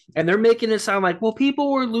 And they're making it sound like, well,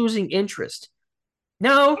 people were losing interest.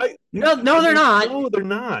 No, they're not. No, they're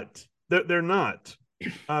not. They're not.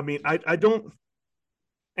 I mean, I don't.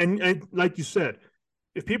 And like you said,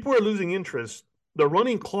 if people are losing interest, the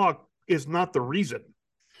running clock is not the reason.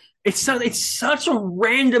 It's such a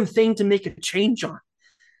random thing to make a change on.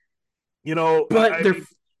 But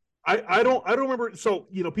I don't remember. So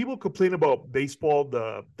people complain about baseball,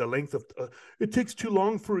 the length of it takes too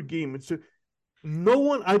long for a game.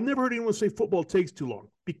 I've never heard anyone say football takes too long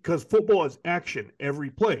because football is action every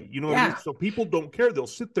play. What I mean? So people don't care. They'll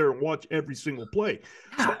sit there and watch every single play.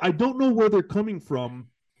 Yeah. So I don't know where they're coming from.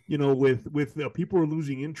 With people are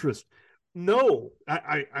losing interest. No,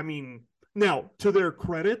 I mean, now to their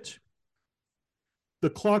credit, the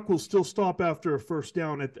clock will still stop after a first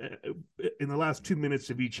down in the last 2 minutes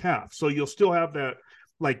of each half. So you'll still have that,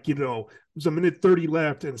 like, there's a minute 30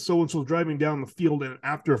 left and so-and-so driving down the field, and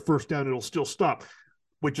after a first down, it'll still stop,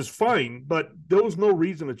 which is fine, but there was no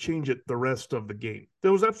reason to change it the rest of the game.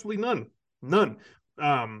 There was absolutely none.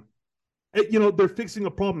 They're fixing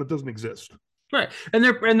a problem that doesn't exist. Right. And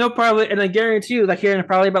they'll probably, and I guarantee you, like, here in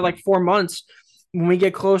probably about like 4 months, when we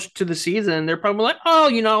get close to the season, they're probably like,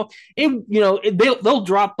 they'll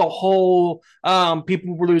drop the whole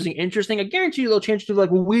people were losing interest thing. I guarantee you they'll change to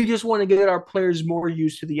like, well, we just want to get our players more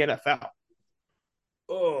used to the NFL.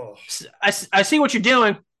 Oh, I see what you're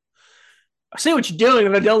doing. I see what you're doing,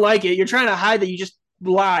 and I don't like it. You're trying to hide that you just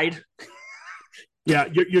lied. Yeah,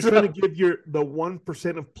 you're trying to give the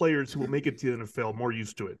 1% of players who will make it to the NFL more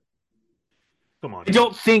used to it. Come on. I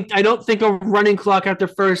don't think a running clock after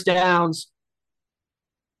first downs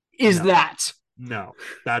is that. No,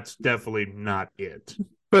 that's definitely not it.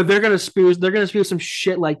 But they're gonna spew some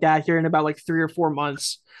shit like that here in about like 3 or 4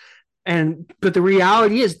 months. But the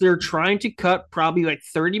reality is they're trying to cut probably like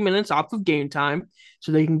 30 minutes off of game time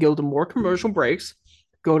so they can go to more commercial breaks,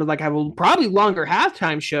 go to like have probably longer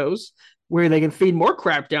halftime shows where they can feed more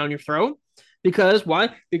crap down your throat. Because why?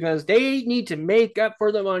 Because they need to make up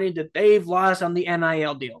for the money that they've lost on the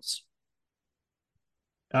NIL deals.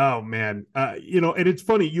 Oh man, and it's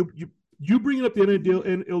funny you bring up the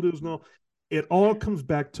NIL deals now. It all comes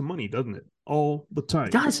back to money, doesn't it? All the time.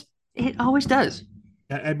 It does. It always does.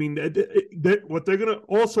 I mean, what they're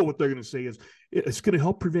gonna say is it's gonna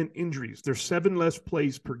help prevent injuries. There's 7 less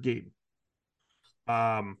plays per game.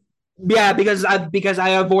 Yeah, because I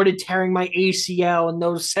avoided tearing my ACL in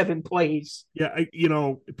those 7 plays. Yeah,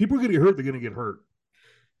 people are gonna get hurt. They're gonna get hurt.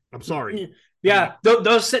 I'm sorry. Yeah,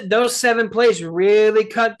 those 7 plays really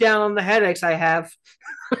cut down on the headaches I have.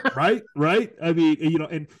 Right. I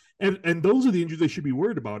mean, and those are the injuries they should be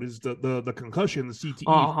worried about is the concussion, the CTE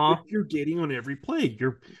that you're getting on every play.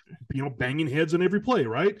 You're banging heads on every play,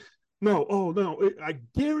 right? No, I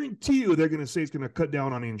guarantee you they're going to say it's going to cut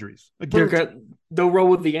down on injuries. They'll roll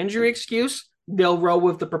with the injury excuse. They'll roll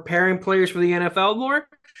with the preparing players for the NFL more.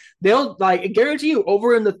 They'll I guarantee you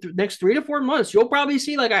over in the next 3 to 4 months, you'll probably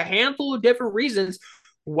see like a handful of different reasons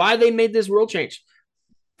why they made this rule change.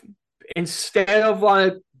 Instead of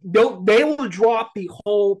like they will drop the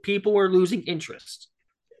whole people are losing interest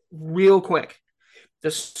real quick.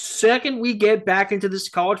 The second we get back into this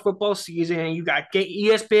college football season, and you got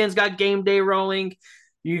ESPN's got game day rolling,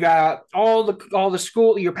 you got all the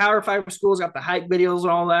school, your Power 5 schools got the hype videos and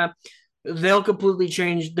all that. They'll completely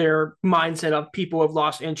change their mindset of people who have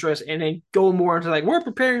lost interest and then go more into like, we're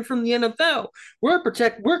preparing from the NFL. We're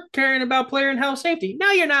caring about player and health safety.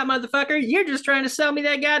 No, you're not, motherfucker. You're just trying to sell me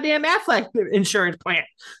that goddamn Aflac insurance plan.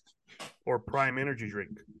 Or Prime Energy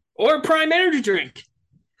drink.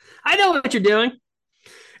 I know what you're doing.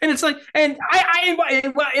 And it's like, and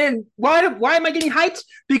why am I getting hyped?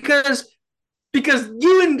 Because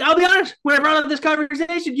you and I'll be honest, when I brought up this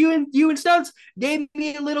conversation, you and Studs gave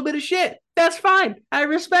me a little bit of shit. That's fine. I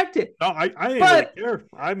respect it. No, I ain't really care.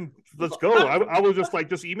 Let's go. I was just like,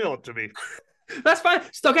 just email it to me. That's fine.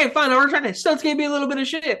 Okay, fine. We're trying to. Studs gave me a little bit of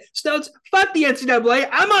shit. Studs, fuck the NCAA.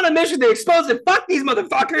 I'm on a mission to expose and fuck these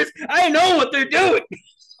motherfuckers. I know what they're doing.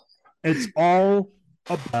 It's all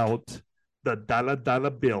about the dollar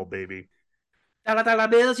bill, baby. Dollar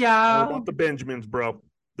bills, y'all. All about the Benjamins, bro.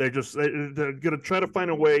 They're gonna try to find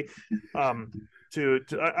a way to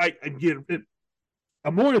I get it.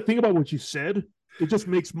 The more I think about what you said, it just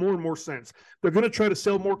makes more and more sense. They're gonna try to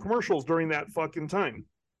sell more commercials during that fucking time.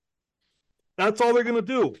 That's all they're gonna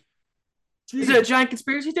do. Jeez. Is it a giant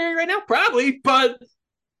conspiracy theory right now? Probably, but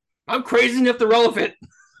I'm crazy enough to roll with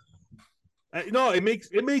it. No, it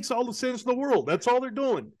makes all the sense in the world. That's all they're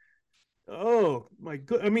doing. Oh my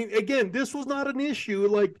god! I mean, again, this was not an issue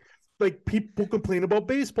like people complain about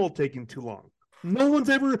baseball taking too long. No one's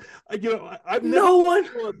ever, I've never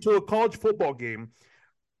been to a college football game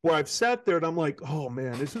where I've sat there and I'm like, oh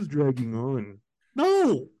man, this is dragging on.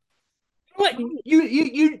 No. What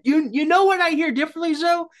you know what I hear differently,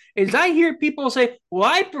 Zoe? Is I hear people say, well,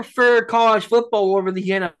 I prefer college football over the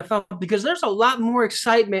NFL because there's a lot more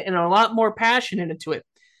excitement and a lot more passion into it.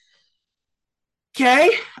 Okay.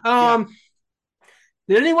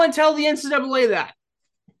 Did anyone tell the NCAA that?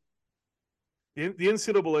 The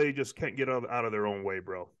NCAA just can't get out of their own way,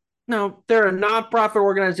 bro. No, they're a nonprofit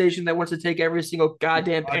organization that wants to take every single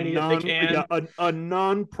goddamn penny that they can. Yeah, a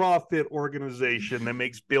nonprofit organization that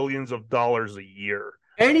makes billions of dollars a year.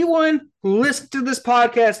 Anyone who listens to this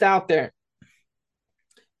podcast out there,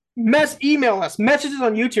 email us, messages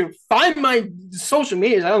on YouTube, find my social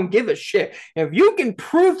medias. I don't give a shit. If you can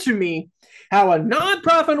prove to me how a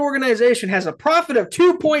nonprofit organization has a profit of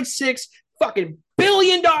 $2.6 fucking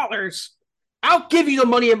billion, I'll give you the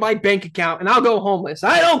money in my bank account and I'll go homeless.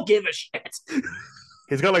 I don't give a shit.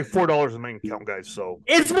 He's got like $4 in the bank account, guys. So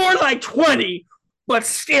it's more like 20, but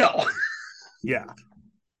still. Yeah.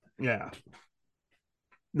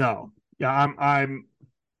 No. Yeah, I'm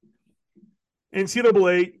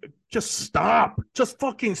NCAA, just stop. Just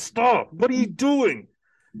fucking stop. What are you doing?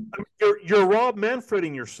 I mean, you're Rob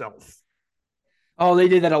Manfreding yourself. Oh, they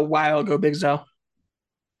did that a while ago, Big Zo.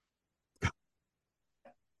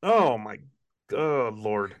 Oh my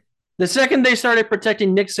Lord. The second they started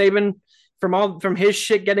protecting Nick Saban from his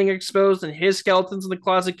shit getting exposed and his skeletons in the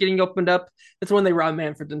closet getting opened up, that's when they Rob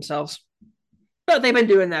Manfred themselves. But they've been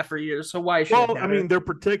doing that for years, so why should? Well, I mean, they're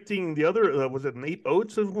protecting the other. Was it Nate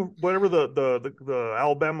Oates or whatever the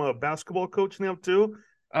Alabama basketball coach now too?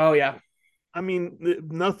 Oh yeah. I mean,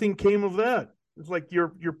 nothing came of that. It's like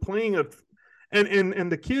you're playing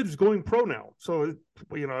and the kid's going pro now, so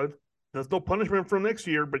there's no punishment for next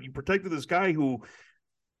year. But you protected this guy who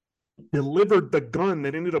delivered the gun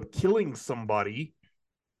that ended up killing somebody.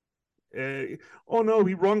 Oh no,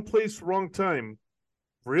 he wrong place, wrong time.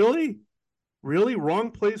 Really?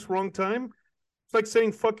 Wrong place, wrong time? It's like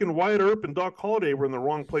saying fucking Wyatt Earp and Doc Holliday were in the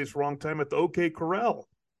wrong place, wrong time at the OK Corral.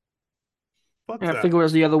 Fuck that. I think it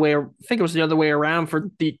was the other way. I think it was the other way around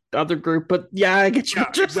for the other group. But yeah, I get you. Yeah,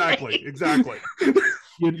 exactly.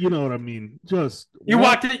 You know what I mean? Just you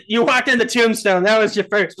walked in the tombstone. That was your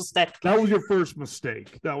first mistake. That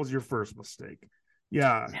was your first mistake.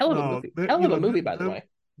 Yeah. Hell of a movie, by the way.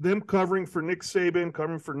 Them covering for Nick Saban,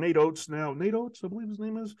 covering for Nate Oates now. Nate Oates, I believe his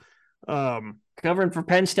name is. Covering for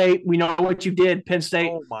Penn State. We know what you did, Penn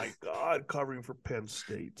State. Oh my God, covering for Penn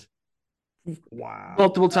State. Wow.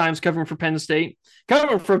 Multiple times covering for Penn State.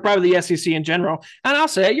 Covering for probably the SEC in general. And I'll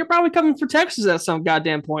say it, you're probably covering for Texas at some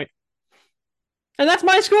goddamn point. And that's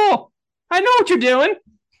my school. I know what you're doing.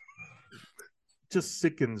 Just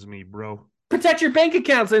sickens me, bro. Protect your bank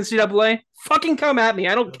accounts, NCAA. Fucking come at me.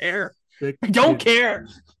 I don't care. I don't care.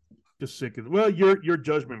 Just sickens. Well, you're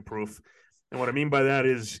judgment proof. And what I mean by that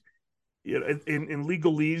is, in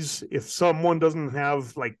legalese, if someone doesn't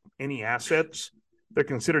have like any assets, they're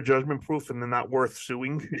considered judgment proof and they're not worth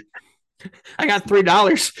suing. I got $3.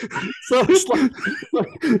 So it's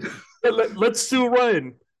let's sue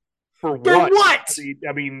Ryan for For what? what?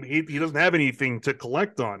 I mean, he doesn't have anything to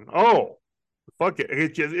collect on. Oh, fuck it.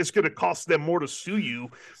 It's going to cost them more to sue you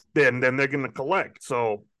than they're going to collect.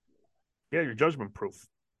 So, yeah, you're judgment proof.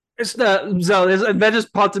 It's the that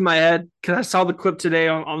just popped in my head because I saw the clip today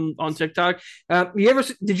on TikTok.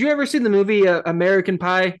 Did you ever see the movie American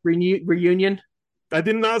Pie Reunion? I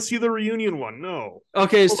did not see the reunion one. No.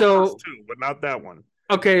 Okay, well, so the first two, but not that one.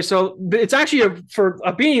 Okay, so it's actually for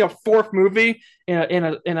being a fourth movie in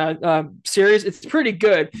a series. It's pretty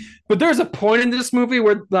good, but there's a point in this movie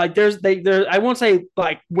where like there I won't say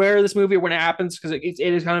like where this movie or when it happens because it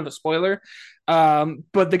is kind of a spoiler.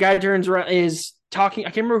 But the guy turns around is talking. I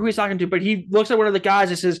can't remember who he's talking to, but he looks at one of the guys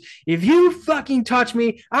and says, "If you fucking touch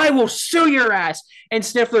me, I will sue your ass." And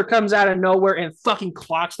Stifler comes out of nowhere and fucking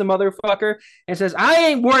clocks the motherfucker and says, "I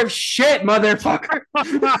ain't worth shit, motherfucker."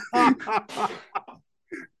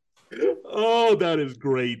 Oh, that is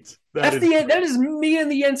great. That is me and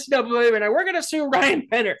the NCAA, and we're gonna sue Ryan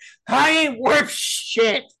Penner. I ain't worth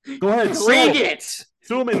shit. Go ahead, bring it.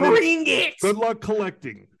 Sue him. Bring it. Good luck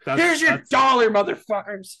collecting. Here's your dollar,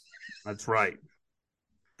 motherfuckers. That's right.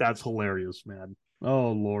 That's hilarious, man.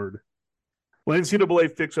 Oh Lord. Well,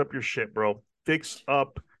 NCAA, fix up your shit, bro. Fix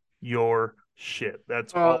up your shit.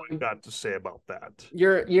 That's all I got to say about that.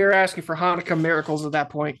 You're asking for Hanukkah miracles at that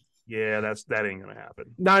point. Yeah, that ain't gonna happen.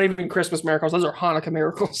 Not even Christmas miracles; those are Hanukkah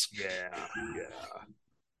miracles. Yeah.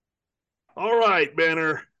 All right,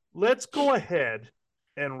 Banner. Let's go ahead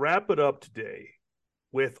and wrap it up today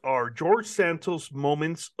with our George Santos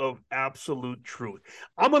moments of absolute truth.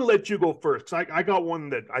 I'm gonna let you go first because I got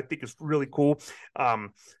one that I think is really cool.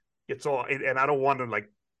 It's all, and I don't want to like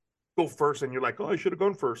go first, and you're like, oh, I should have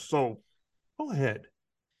gone first. So go ahead.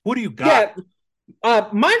 What do you got? Yeah,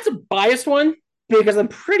 mine's a biased one. Because I'm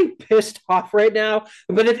pretty pissed off right now,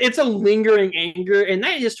 but it's a lingering anger, and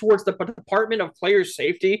that is towards the Department of Player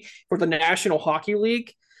Safety for the National Hockey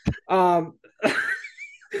League.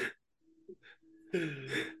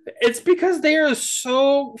 It's because they are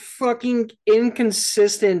so fucking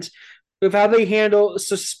inconsistent with how they handle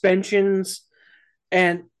suspensions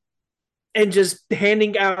and just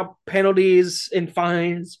handing out penalties and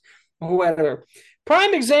fines or whatever.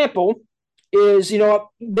 Prime example is,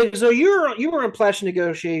 so you were in pledge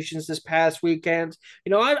negotiations this past weekend.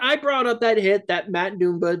 I brought up that hit that Matt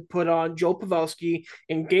Dumba put on Joe Pavelski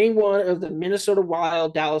in Game 1 of the Minnesota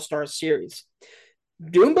Wild Dallas Stars series.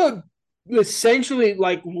 Dumba essentially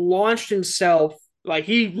launched himself,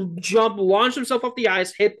 launched himself off the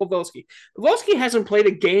ice, hit Pavelski. Pavelski hasn't played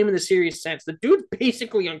a game in the series since. The dude's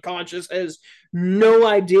basically unconscious, has no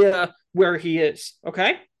idea where he is.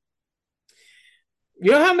 Okay.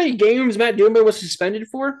 You know how many games Matt Dumba was suspended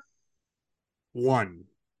for? 1.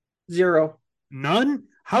 0. None?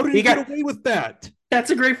 How did he get away with that? That's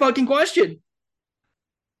a great fucking question.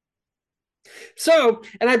 So,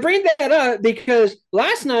 and I bring that up because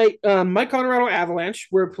last night, my Colorado Avalanche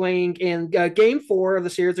were playing in Game 4 of the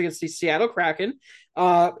series against the Seattle Kraken.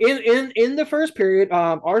 In the first period,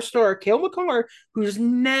 our star Cale Makar, who's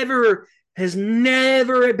has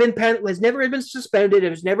never been suspended,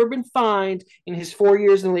 has never been fined in his 4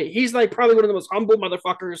 years in the league. He's probably one of the most humble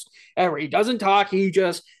motherfuckers ever. He doesn't talk. He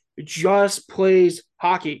just plays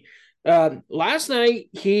hockey. Last night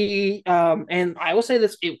he and I will say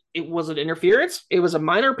this, it was an interference. It was a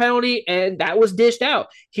minor penalty, and that was dished out.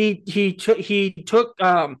 He took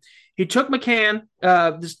McCann,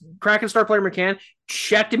 this Kraken star player McCann,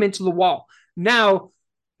 checked him into the wall. Now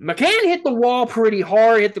McCann hit the wall pretty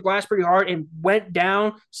hard, hit the glass pretty hard, and went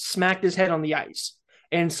down, smacked his head on the ice.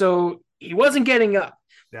 And so he wasn't getting up.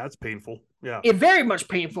 That's painful. Yeah. It's very much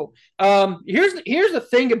painful. Here's the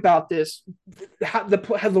thing about this. How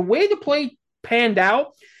the way the play panned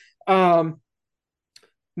out, McCann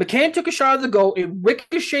took a shot at the goal. It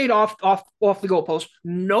ricocheted off the goalpost.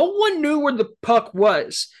 No one knew where the puck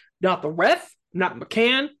was. Not the ref, not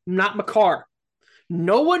McCann, not Makar.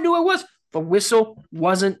 No one knew it was. The whistle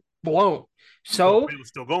wasn't blown. So play was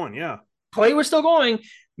still going, yeah. Play was still going.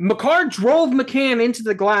 Makar drove McCann into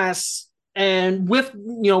the glass, and with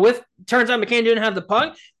turns out McCann didn't have the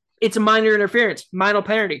puck. It's a minor interference, minor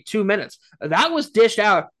penalty, 2 minutes. That was dished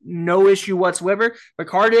out, no issue whatsoever.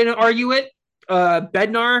 Makar didn't argue it. Jerry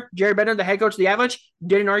Bednar, the head coach of the Avalanche,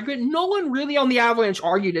 didn't argue it. No one really on the Avalanche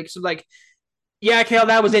argued it. So yeah, Cale,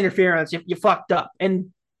 that was interference. You fucked up.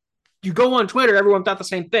 And you go on Twitter, everyone thought the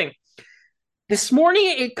same thing. This morning,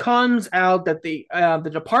 it comes out that the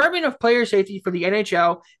Department of Player Safety for the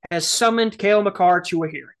NHL has summoned Cale Makar to a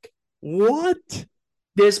hearing. What?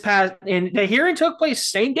 And the hearing took place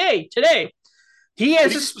same day, today. He Did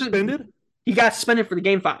has he get suspended? He got suspended for the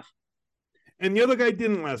game 5. And the other guy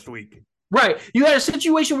didn't last week. Right. You got a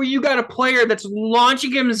situation where you got a player that's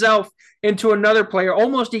launching himself into another player,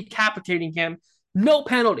 almost decapitating him. No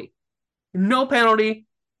penalty. No penalty.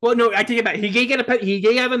 Well, no, I take it back. He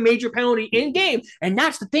gave have a major penalty in game, and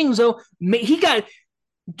that's the thing. So Dumba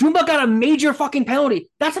got a major fucking penalty.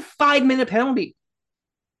 That's a 5-minute penalty,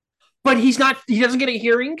 but he doesn't get a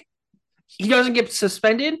hearing. He doesn't get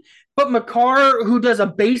suspended. But Makar, who does a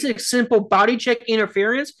basic, simple body check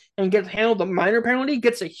interference and gets handled a minor penalty,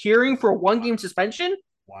 gets a hearing for a 1-game suspension.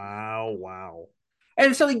 Wow.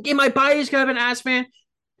 And so, am I biased kind of an ass fan?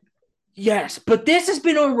 Yes, but this has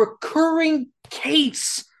been a recurring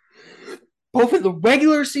case, both in the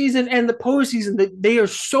regular season and the postseason, that they are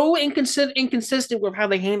so inconsistent with how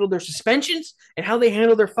they handle their suspensions and how they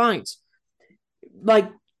handle their fines. Like,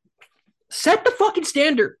 set the fucking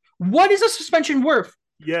standard. What is a suspension worth?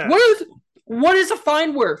 Yeah. What is a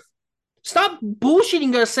fine worth? Stop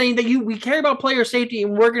bullshitting us saying that we care about player safety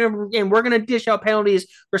and we're gonna dish out penalties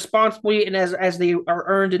responsibly and as they are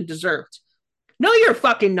earned and deserved. No, you're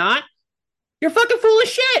fucking not. You're fucking full of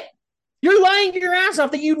shit. You're lying your ass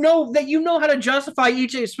off that you know how to justify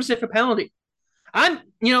each specific penalty. I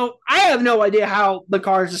have no idea how the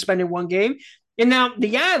Cards suspended 1 game, and now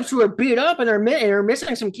the Avs, who are beat up and are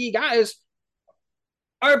missing some key guys,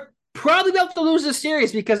 are probably about to lose this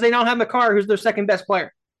series because they don't have Makar, who's their second best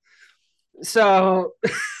player. So,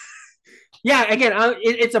 yeah, again,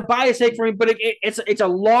 it's a bias take for me, but it's a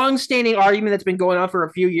long-standing argument that's been going on for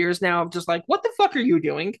a few years now. Just like, what the fuck are you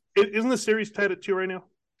doing? Isn't the series tied at 2 right now?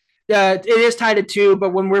 It is tied at 2,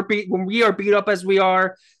 but when we are beat up as we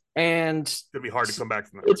are, and it's gonna be hard to come back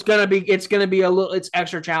from that. It's gonna be it's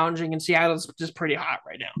extra challenging, and Seattle's just pretty hot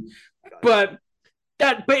right now.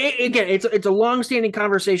 Again, it's a long-standing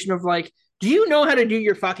conversation of like, do you know how to do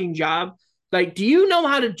your fucking job? Like, do you know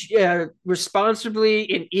how to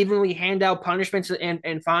responsibly and evenly hand out punishments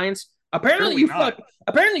and fines? Apparently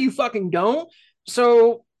you fucking don't.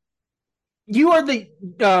 So you are the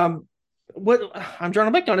what I'm drawing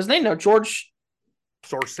a blank on his name now. George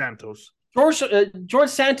Santos. George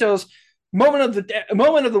Santos. Moment of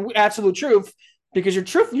the absolute truth, because you're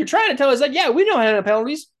trying to tell us that, yeah, we know how to handle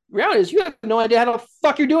penalties. The reality is you have no idea how the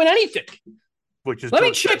fuck you're doing anything. Which is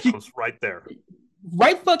George Santos right there.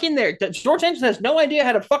 Right fucking there. George Santos has no idea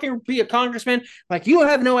how to fucking be a congressman. Like, you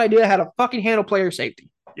have no idea how to fucking handle player safety.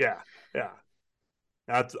 Yeah.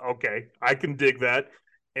 That's okay. I can dig that.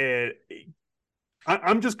 And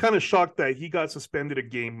I'm just kind of shocked that he got suspended a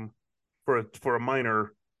game for a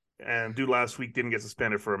minor, and dude last week didn't get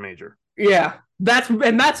suspended for a major. Yeah. That's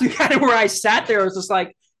kind of where I sat there. I was just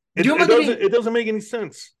like, it doesn't make any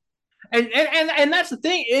sense. And that's the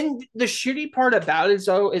thing. And the shitty part about it,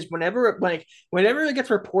 though, is whenever it gets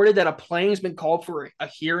reported that a playing's been called for a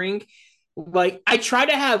hearing, like, I try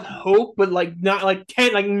to have hope, but like not like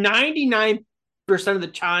 99% of the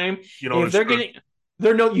time, if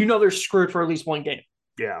they're screwed for at least 1 game.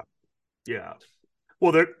 Yeah.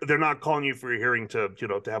 Well, they're not calling you for a hearing to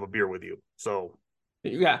have a beer with you. So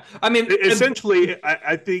yeah, I mean, essentially,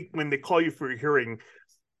 I think when they call you for a hearing,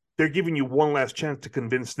 they're giving you one last chance to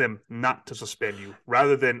convince them not to suspend you,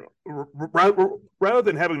 rather than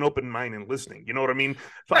having an open mind and listening. You know what I mean?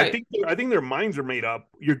 So right. I think their minds are made up.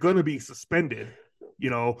 You're going to be suspended.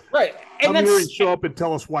 Right? And come here and show up and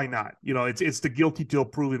tell us why not. It's the guilty till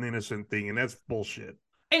proven innocent thing, and that's bullshit.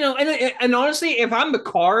 And honestly, if I'm the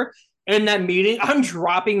car in that meeting, I'm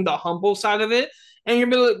dropping the humble side of it, and you're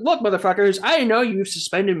like, look, motherfuckers, I know you've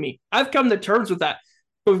suspended me. I've come to terms with that.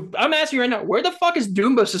 But I'm asking you right now, where the fuck is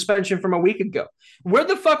Dumba's suspension from a week ago? Where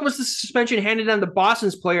the fuck was the suspension handed down to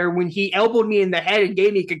Boston's player when he elbowed me in the head and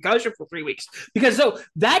gave me a concussion for 3 weeks? Because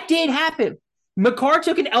that did happen. Makar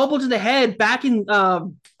took an elbow to the head back in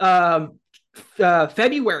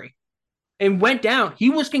February and went down.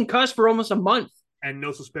 He was concussed for almost a month. And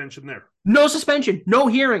no suspension there. No suspension, no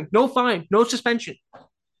hearing, no fine, no suspension.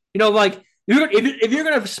 Like, if you're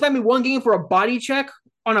going to suspend me 1 game for a body check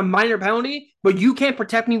on a minor penalty, but you can't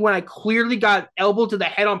protect me when I clearly got elbowed to the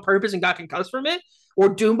head on purpose and got concussed from it,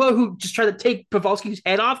 or Dumba, who just tried to take Pavelski's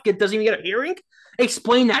head off, doesn't even get a hearing,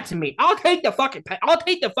 explain that to me. I'll take the fucking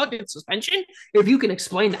suspension if you can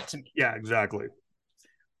explain that to me. Yeah, exactly.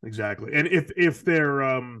 And if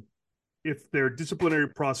their disciplinary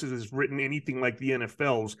process is written anything like the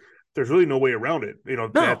NFL's, there's really no way around it.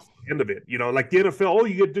 That's the end of it. Like the NFL,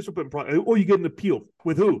 you get discipline, you get an appeal.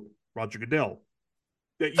 With who? Roger Goodell.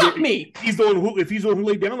 Fuck me. If he's the one who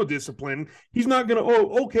laid down the discipline, he's not going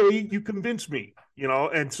to, okay, you convinced me,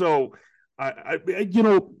 And so, I'm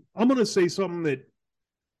going to say something that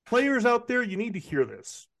players out there, you need to hear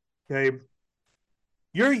this, okay?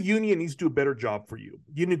 Your union needs to do a better job for you.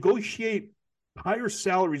 You negotiate higher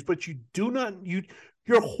salaries, but you're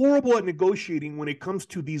horrible at negotiating when it comes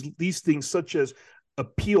to these things such as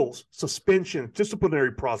appeals, suspension,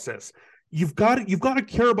 disciplinary process. You've got to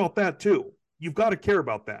care about that too. You've got to care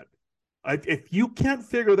about that. If you can't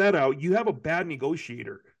figure that out, you have a bad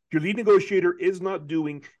negotiator. Your lead negotiator is not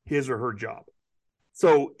doing his or her job.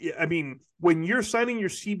 So, I mean, when you're signing your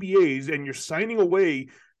CBAs and you're signing away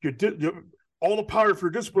all the power for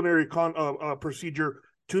disciplinary procedure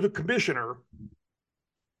to the commissioner,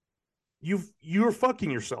 you're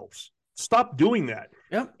fucking yourselves. Stop doing that.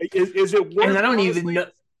 Yep. Is it worth? And I don't even know.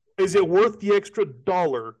 Is it worth the extra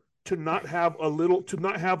 $1 to not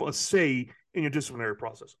have a say in your disciplinary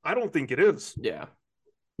process? I don't think it is. Yeah.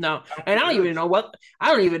 No, and I don't even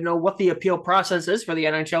know what the appeal process is for the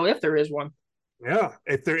NHL if there is one. Yeah,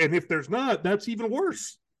 if there's not, that's even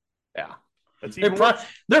worse. Yeah, that's even worse.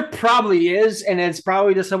 There probably is, and it's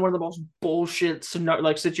probably just one of the most bullshit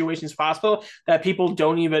situations possible that people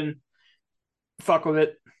don't even fuck with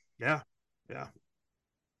it. Yeah.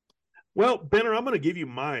 Well, Benner, I'm going to give you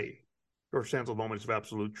my George Santos moments of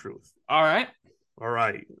absolute truth. All right.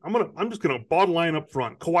 I'm just gonna bottom line up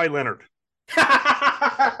front. Kawhi Leonard.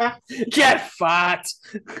 Get fucked.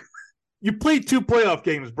 You played 2 playoff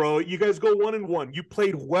games, bro. You guys go 1-1. You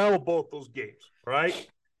played well both those games, right?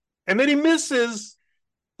 And then he misses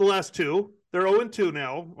the last 2. They're 0-2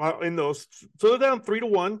 now in those. So they're down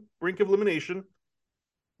 3-1, brink of elimination.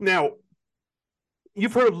 Now,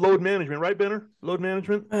 you've heard of load management, right, Benner? Load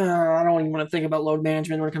management? I don't even want to think about load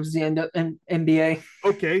management when it comes to the NBA.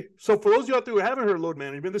 Okay. So for those of you out there who haven't heard of load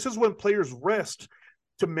management, this is when players rest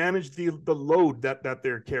to manage the load that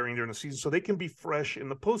they're carrying during the season so they can be fresh in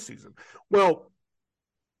the postseason. Well,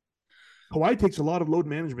 Kawhi takes a lot of load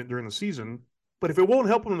management during the season, but if it won't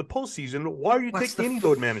help him in the postseason, why are you taking any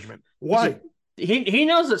load management? Why? He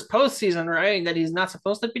knows it's postseason, right? That he's not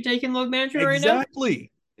supposed to be taking load management right now?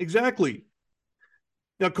 Exactly.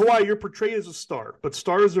 Now, Kawhi, you're portrayed as a star, but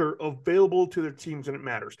stars are available to their teams and it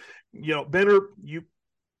matters. You know, Benner,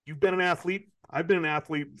 you've been an athlete. I've been an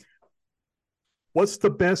athlete. What's the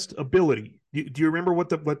best ability? Do you remember what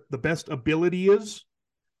the best ability is?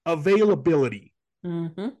 Availability.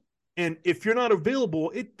 Mm-hmm. And if you're not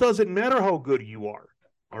available, it doesn't matter how good you are.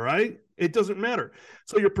 All right? It doesn't matter.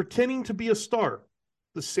 So you're pretending to be a star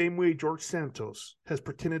the same way George Santos has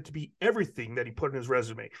pretended to be everything that he put in his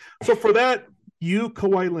resume. So for that, you,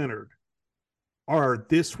 Kawhi Leonard, are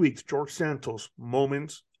this week's George Santos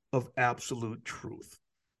moments of absolute truth.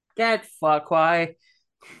 Get fuck, Kawhi.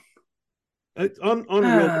 It's unreal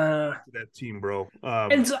to that team, bro.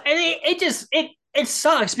 And it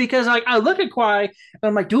sucks because like I look at Kawhi and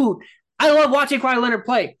I'm like, dude, I love watching Kawhi Leonard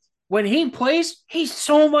play. When he plays, he's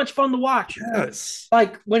so much fun to watch. Yes.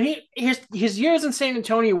 Like when his years in San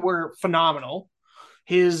Antonio were phenomenal.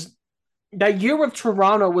 That year with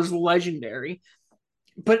Toronto was legendary.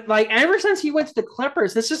 But like ever since he went to the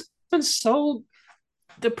Clippers, this has been so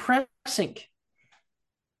depressing.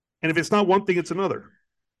 And if it's not one thing, it's another.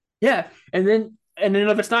 Yeah, and then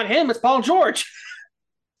if it's not him, it's Paul George.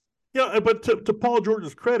 Yeah, but to Paul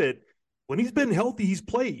George's credit, when he's been healthy, he's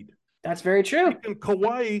played. That's very true. And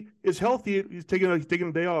Kawhi is healthy. He's taking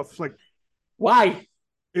a day off. It's like, why?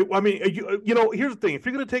 Here's the thing. If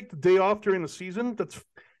you're going to take the day off during the season,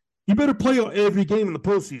 you better play every game in the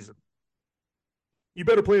postseason.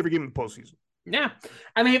 Yeah,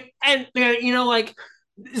 I mean, and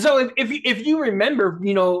so if you remember,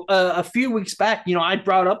 a few weeks back, I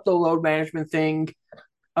brought up the load management thing,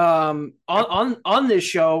 on this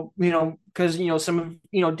show, because some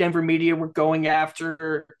of Denver media were going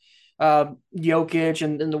after Jokic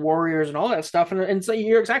and the Warriors and all that stuff, and so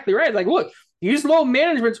you're exactly right. Like, look, these load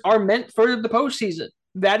managements are meant for the postseason.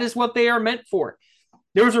 That is what they are meant for.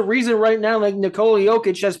 There's a reason right now, like Nikola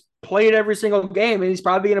Jokic has played every single game, and he's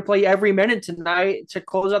probably going to play every minute tonight to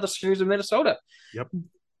close out the series with Minnesota. Yep.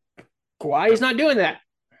 Kawhi is not doing that.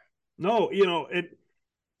 No,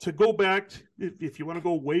 to go back, if you want to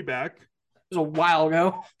go way back, it was a while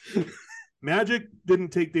ago. Magic didn't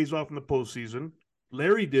take days off in the postseason.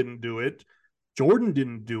 Larry didn't do it. Jordan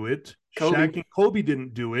didn't do it. Shaq and Kobe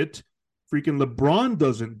didn't do it. Freaking LeBron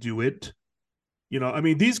doesn't do it.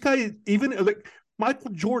 These guys, even like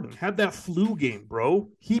Michael Jordan had that flu game, bro.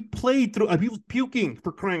 He played through. He was puking,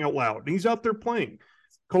 for crying out loud, and he's out there playing.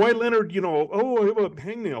 Kawhi Leonard, I have a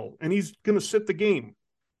hangnail, and he's going to sit the game.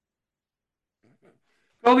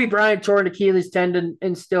 Kobe Bryant tore an Achilles tendon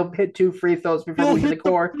and still hit 2 free throws before leaving the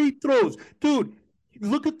court. Free throws, dude.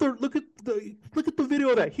 Look at the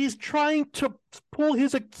video of that. He's trying to pull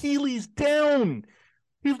his Achilles down.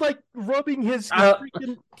 He's like rubbing his Uh,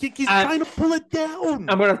 freaking kick. He's I, trying to pull it down.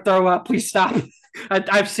 I'm gonna throw up. Please stop.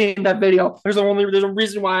 I've seen that video. There's a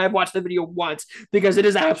reason why I've watched the video once because it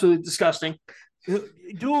is absolutely disgusting.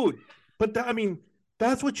 Dude. But I mean,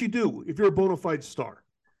 that's what you do if you're a bona fide star.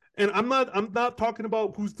 And I'm not talking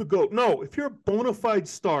about who's the GOAT. No, if you're a bona fide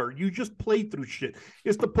star, you just play through shit.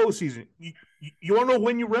 It's the postseason. You want to know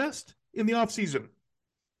when you rest? In the off season.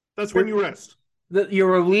 That's when you rest.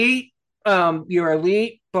 Your elite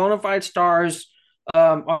bona fide stars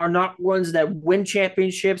are not ones that win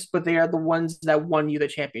championships, but they are the ones that won you the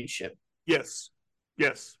championship. Yes.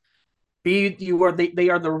 Yes. They are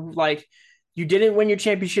the like you didn't win your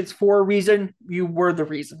championships for a reason. You were the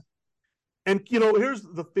reason. And here's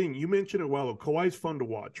the thing. You mentioned it a while ago. Kawhi's fun to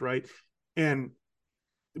watch, right? And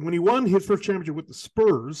when he won his first championship with the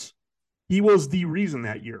Spurs, he was the reason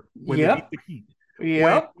that year when they beat the Heat.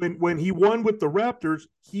 Yep. When he won with the Raptors,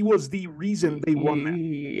 he was the reason they won that.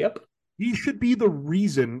 Yep. He should be the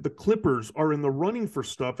reason the Clippers are in the running for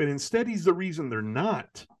stuff, and instead he's the reason they're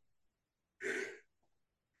not.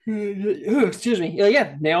 Excuse me.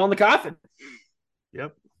 Yeah, nail in the coffin.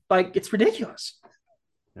 Yep. Like, it's ridiculous.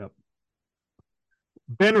 Yep.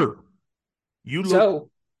 Benner, you look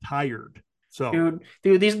tired. So,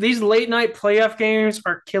 dude, these late night playoff games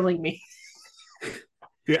are killing me.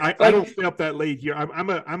 Yeah, I don't stay up that late here. I'm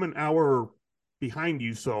an hour behind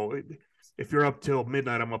you, so if you're up till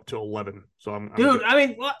midnight, I'm up till 11. So I'm dude. good. I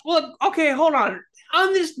mean, look. Okay, hold on.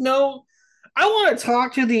 On this note, I want to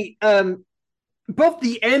talk to the both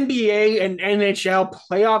the NBA and NHL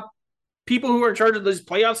playoff people who are in charge of those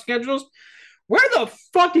playoff schedules. Where the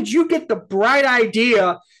fuck did you get the bright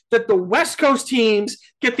idea that the West Coast teams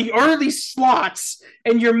get the early slots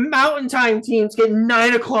and your Mountain Time teams get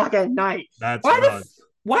 9 o'clock at night? That's why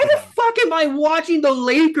the fuck am I watching the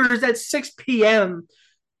Lakers at 6 p.m.,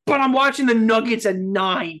 but I'm watching the Nuggets at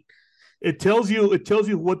 9? It tells you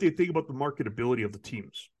what they think about the marketability of the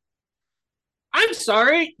teams. I'm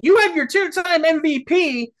sorry. You have your two-time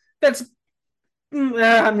MVP that's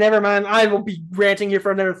never mind. I will be ranting here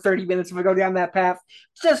for another 30 minutes if I go down that path.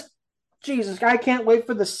 Just, Jesus, I can't wait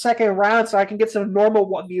for the second round so I can get some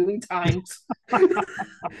normal viewing times.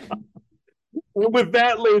 With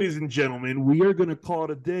that, ladies and gentlemen, we are going to call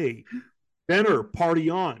it a day. Benner, party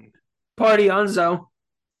on. Party on, Zoe.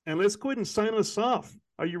 And let's go ahead and sign us off.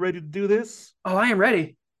 Are you ready to do this? Oh, I am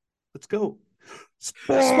ready. Let's go.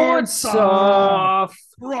 Sports off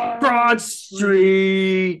Broad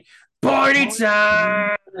Street. Party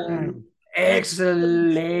time.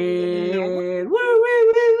 Excellent. Woo, woo,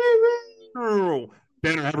 woo, woo, woo.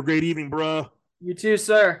 Benner, have a great evening, bro. You too,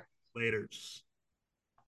 sir. Laters.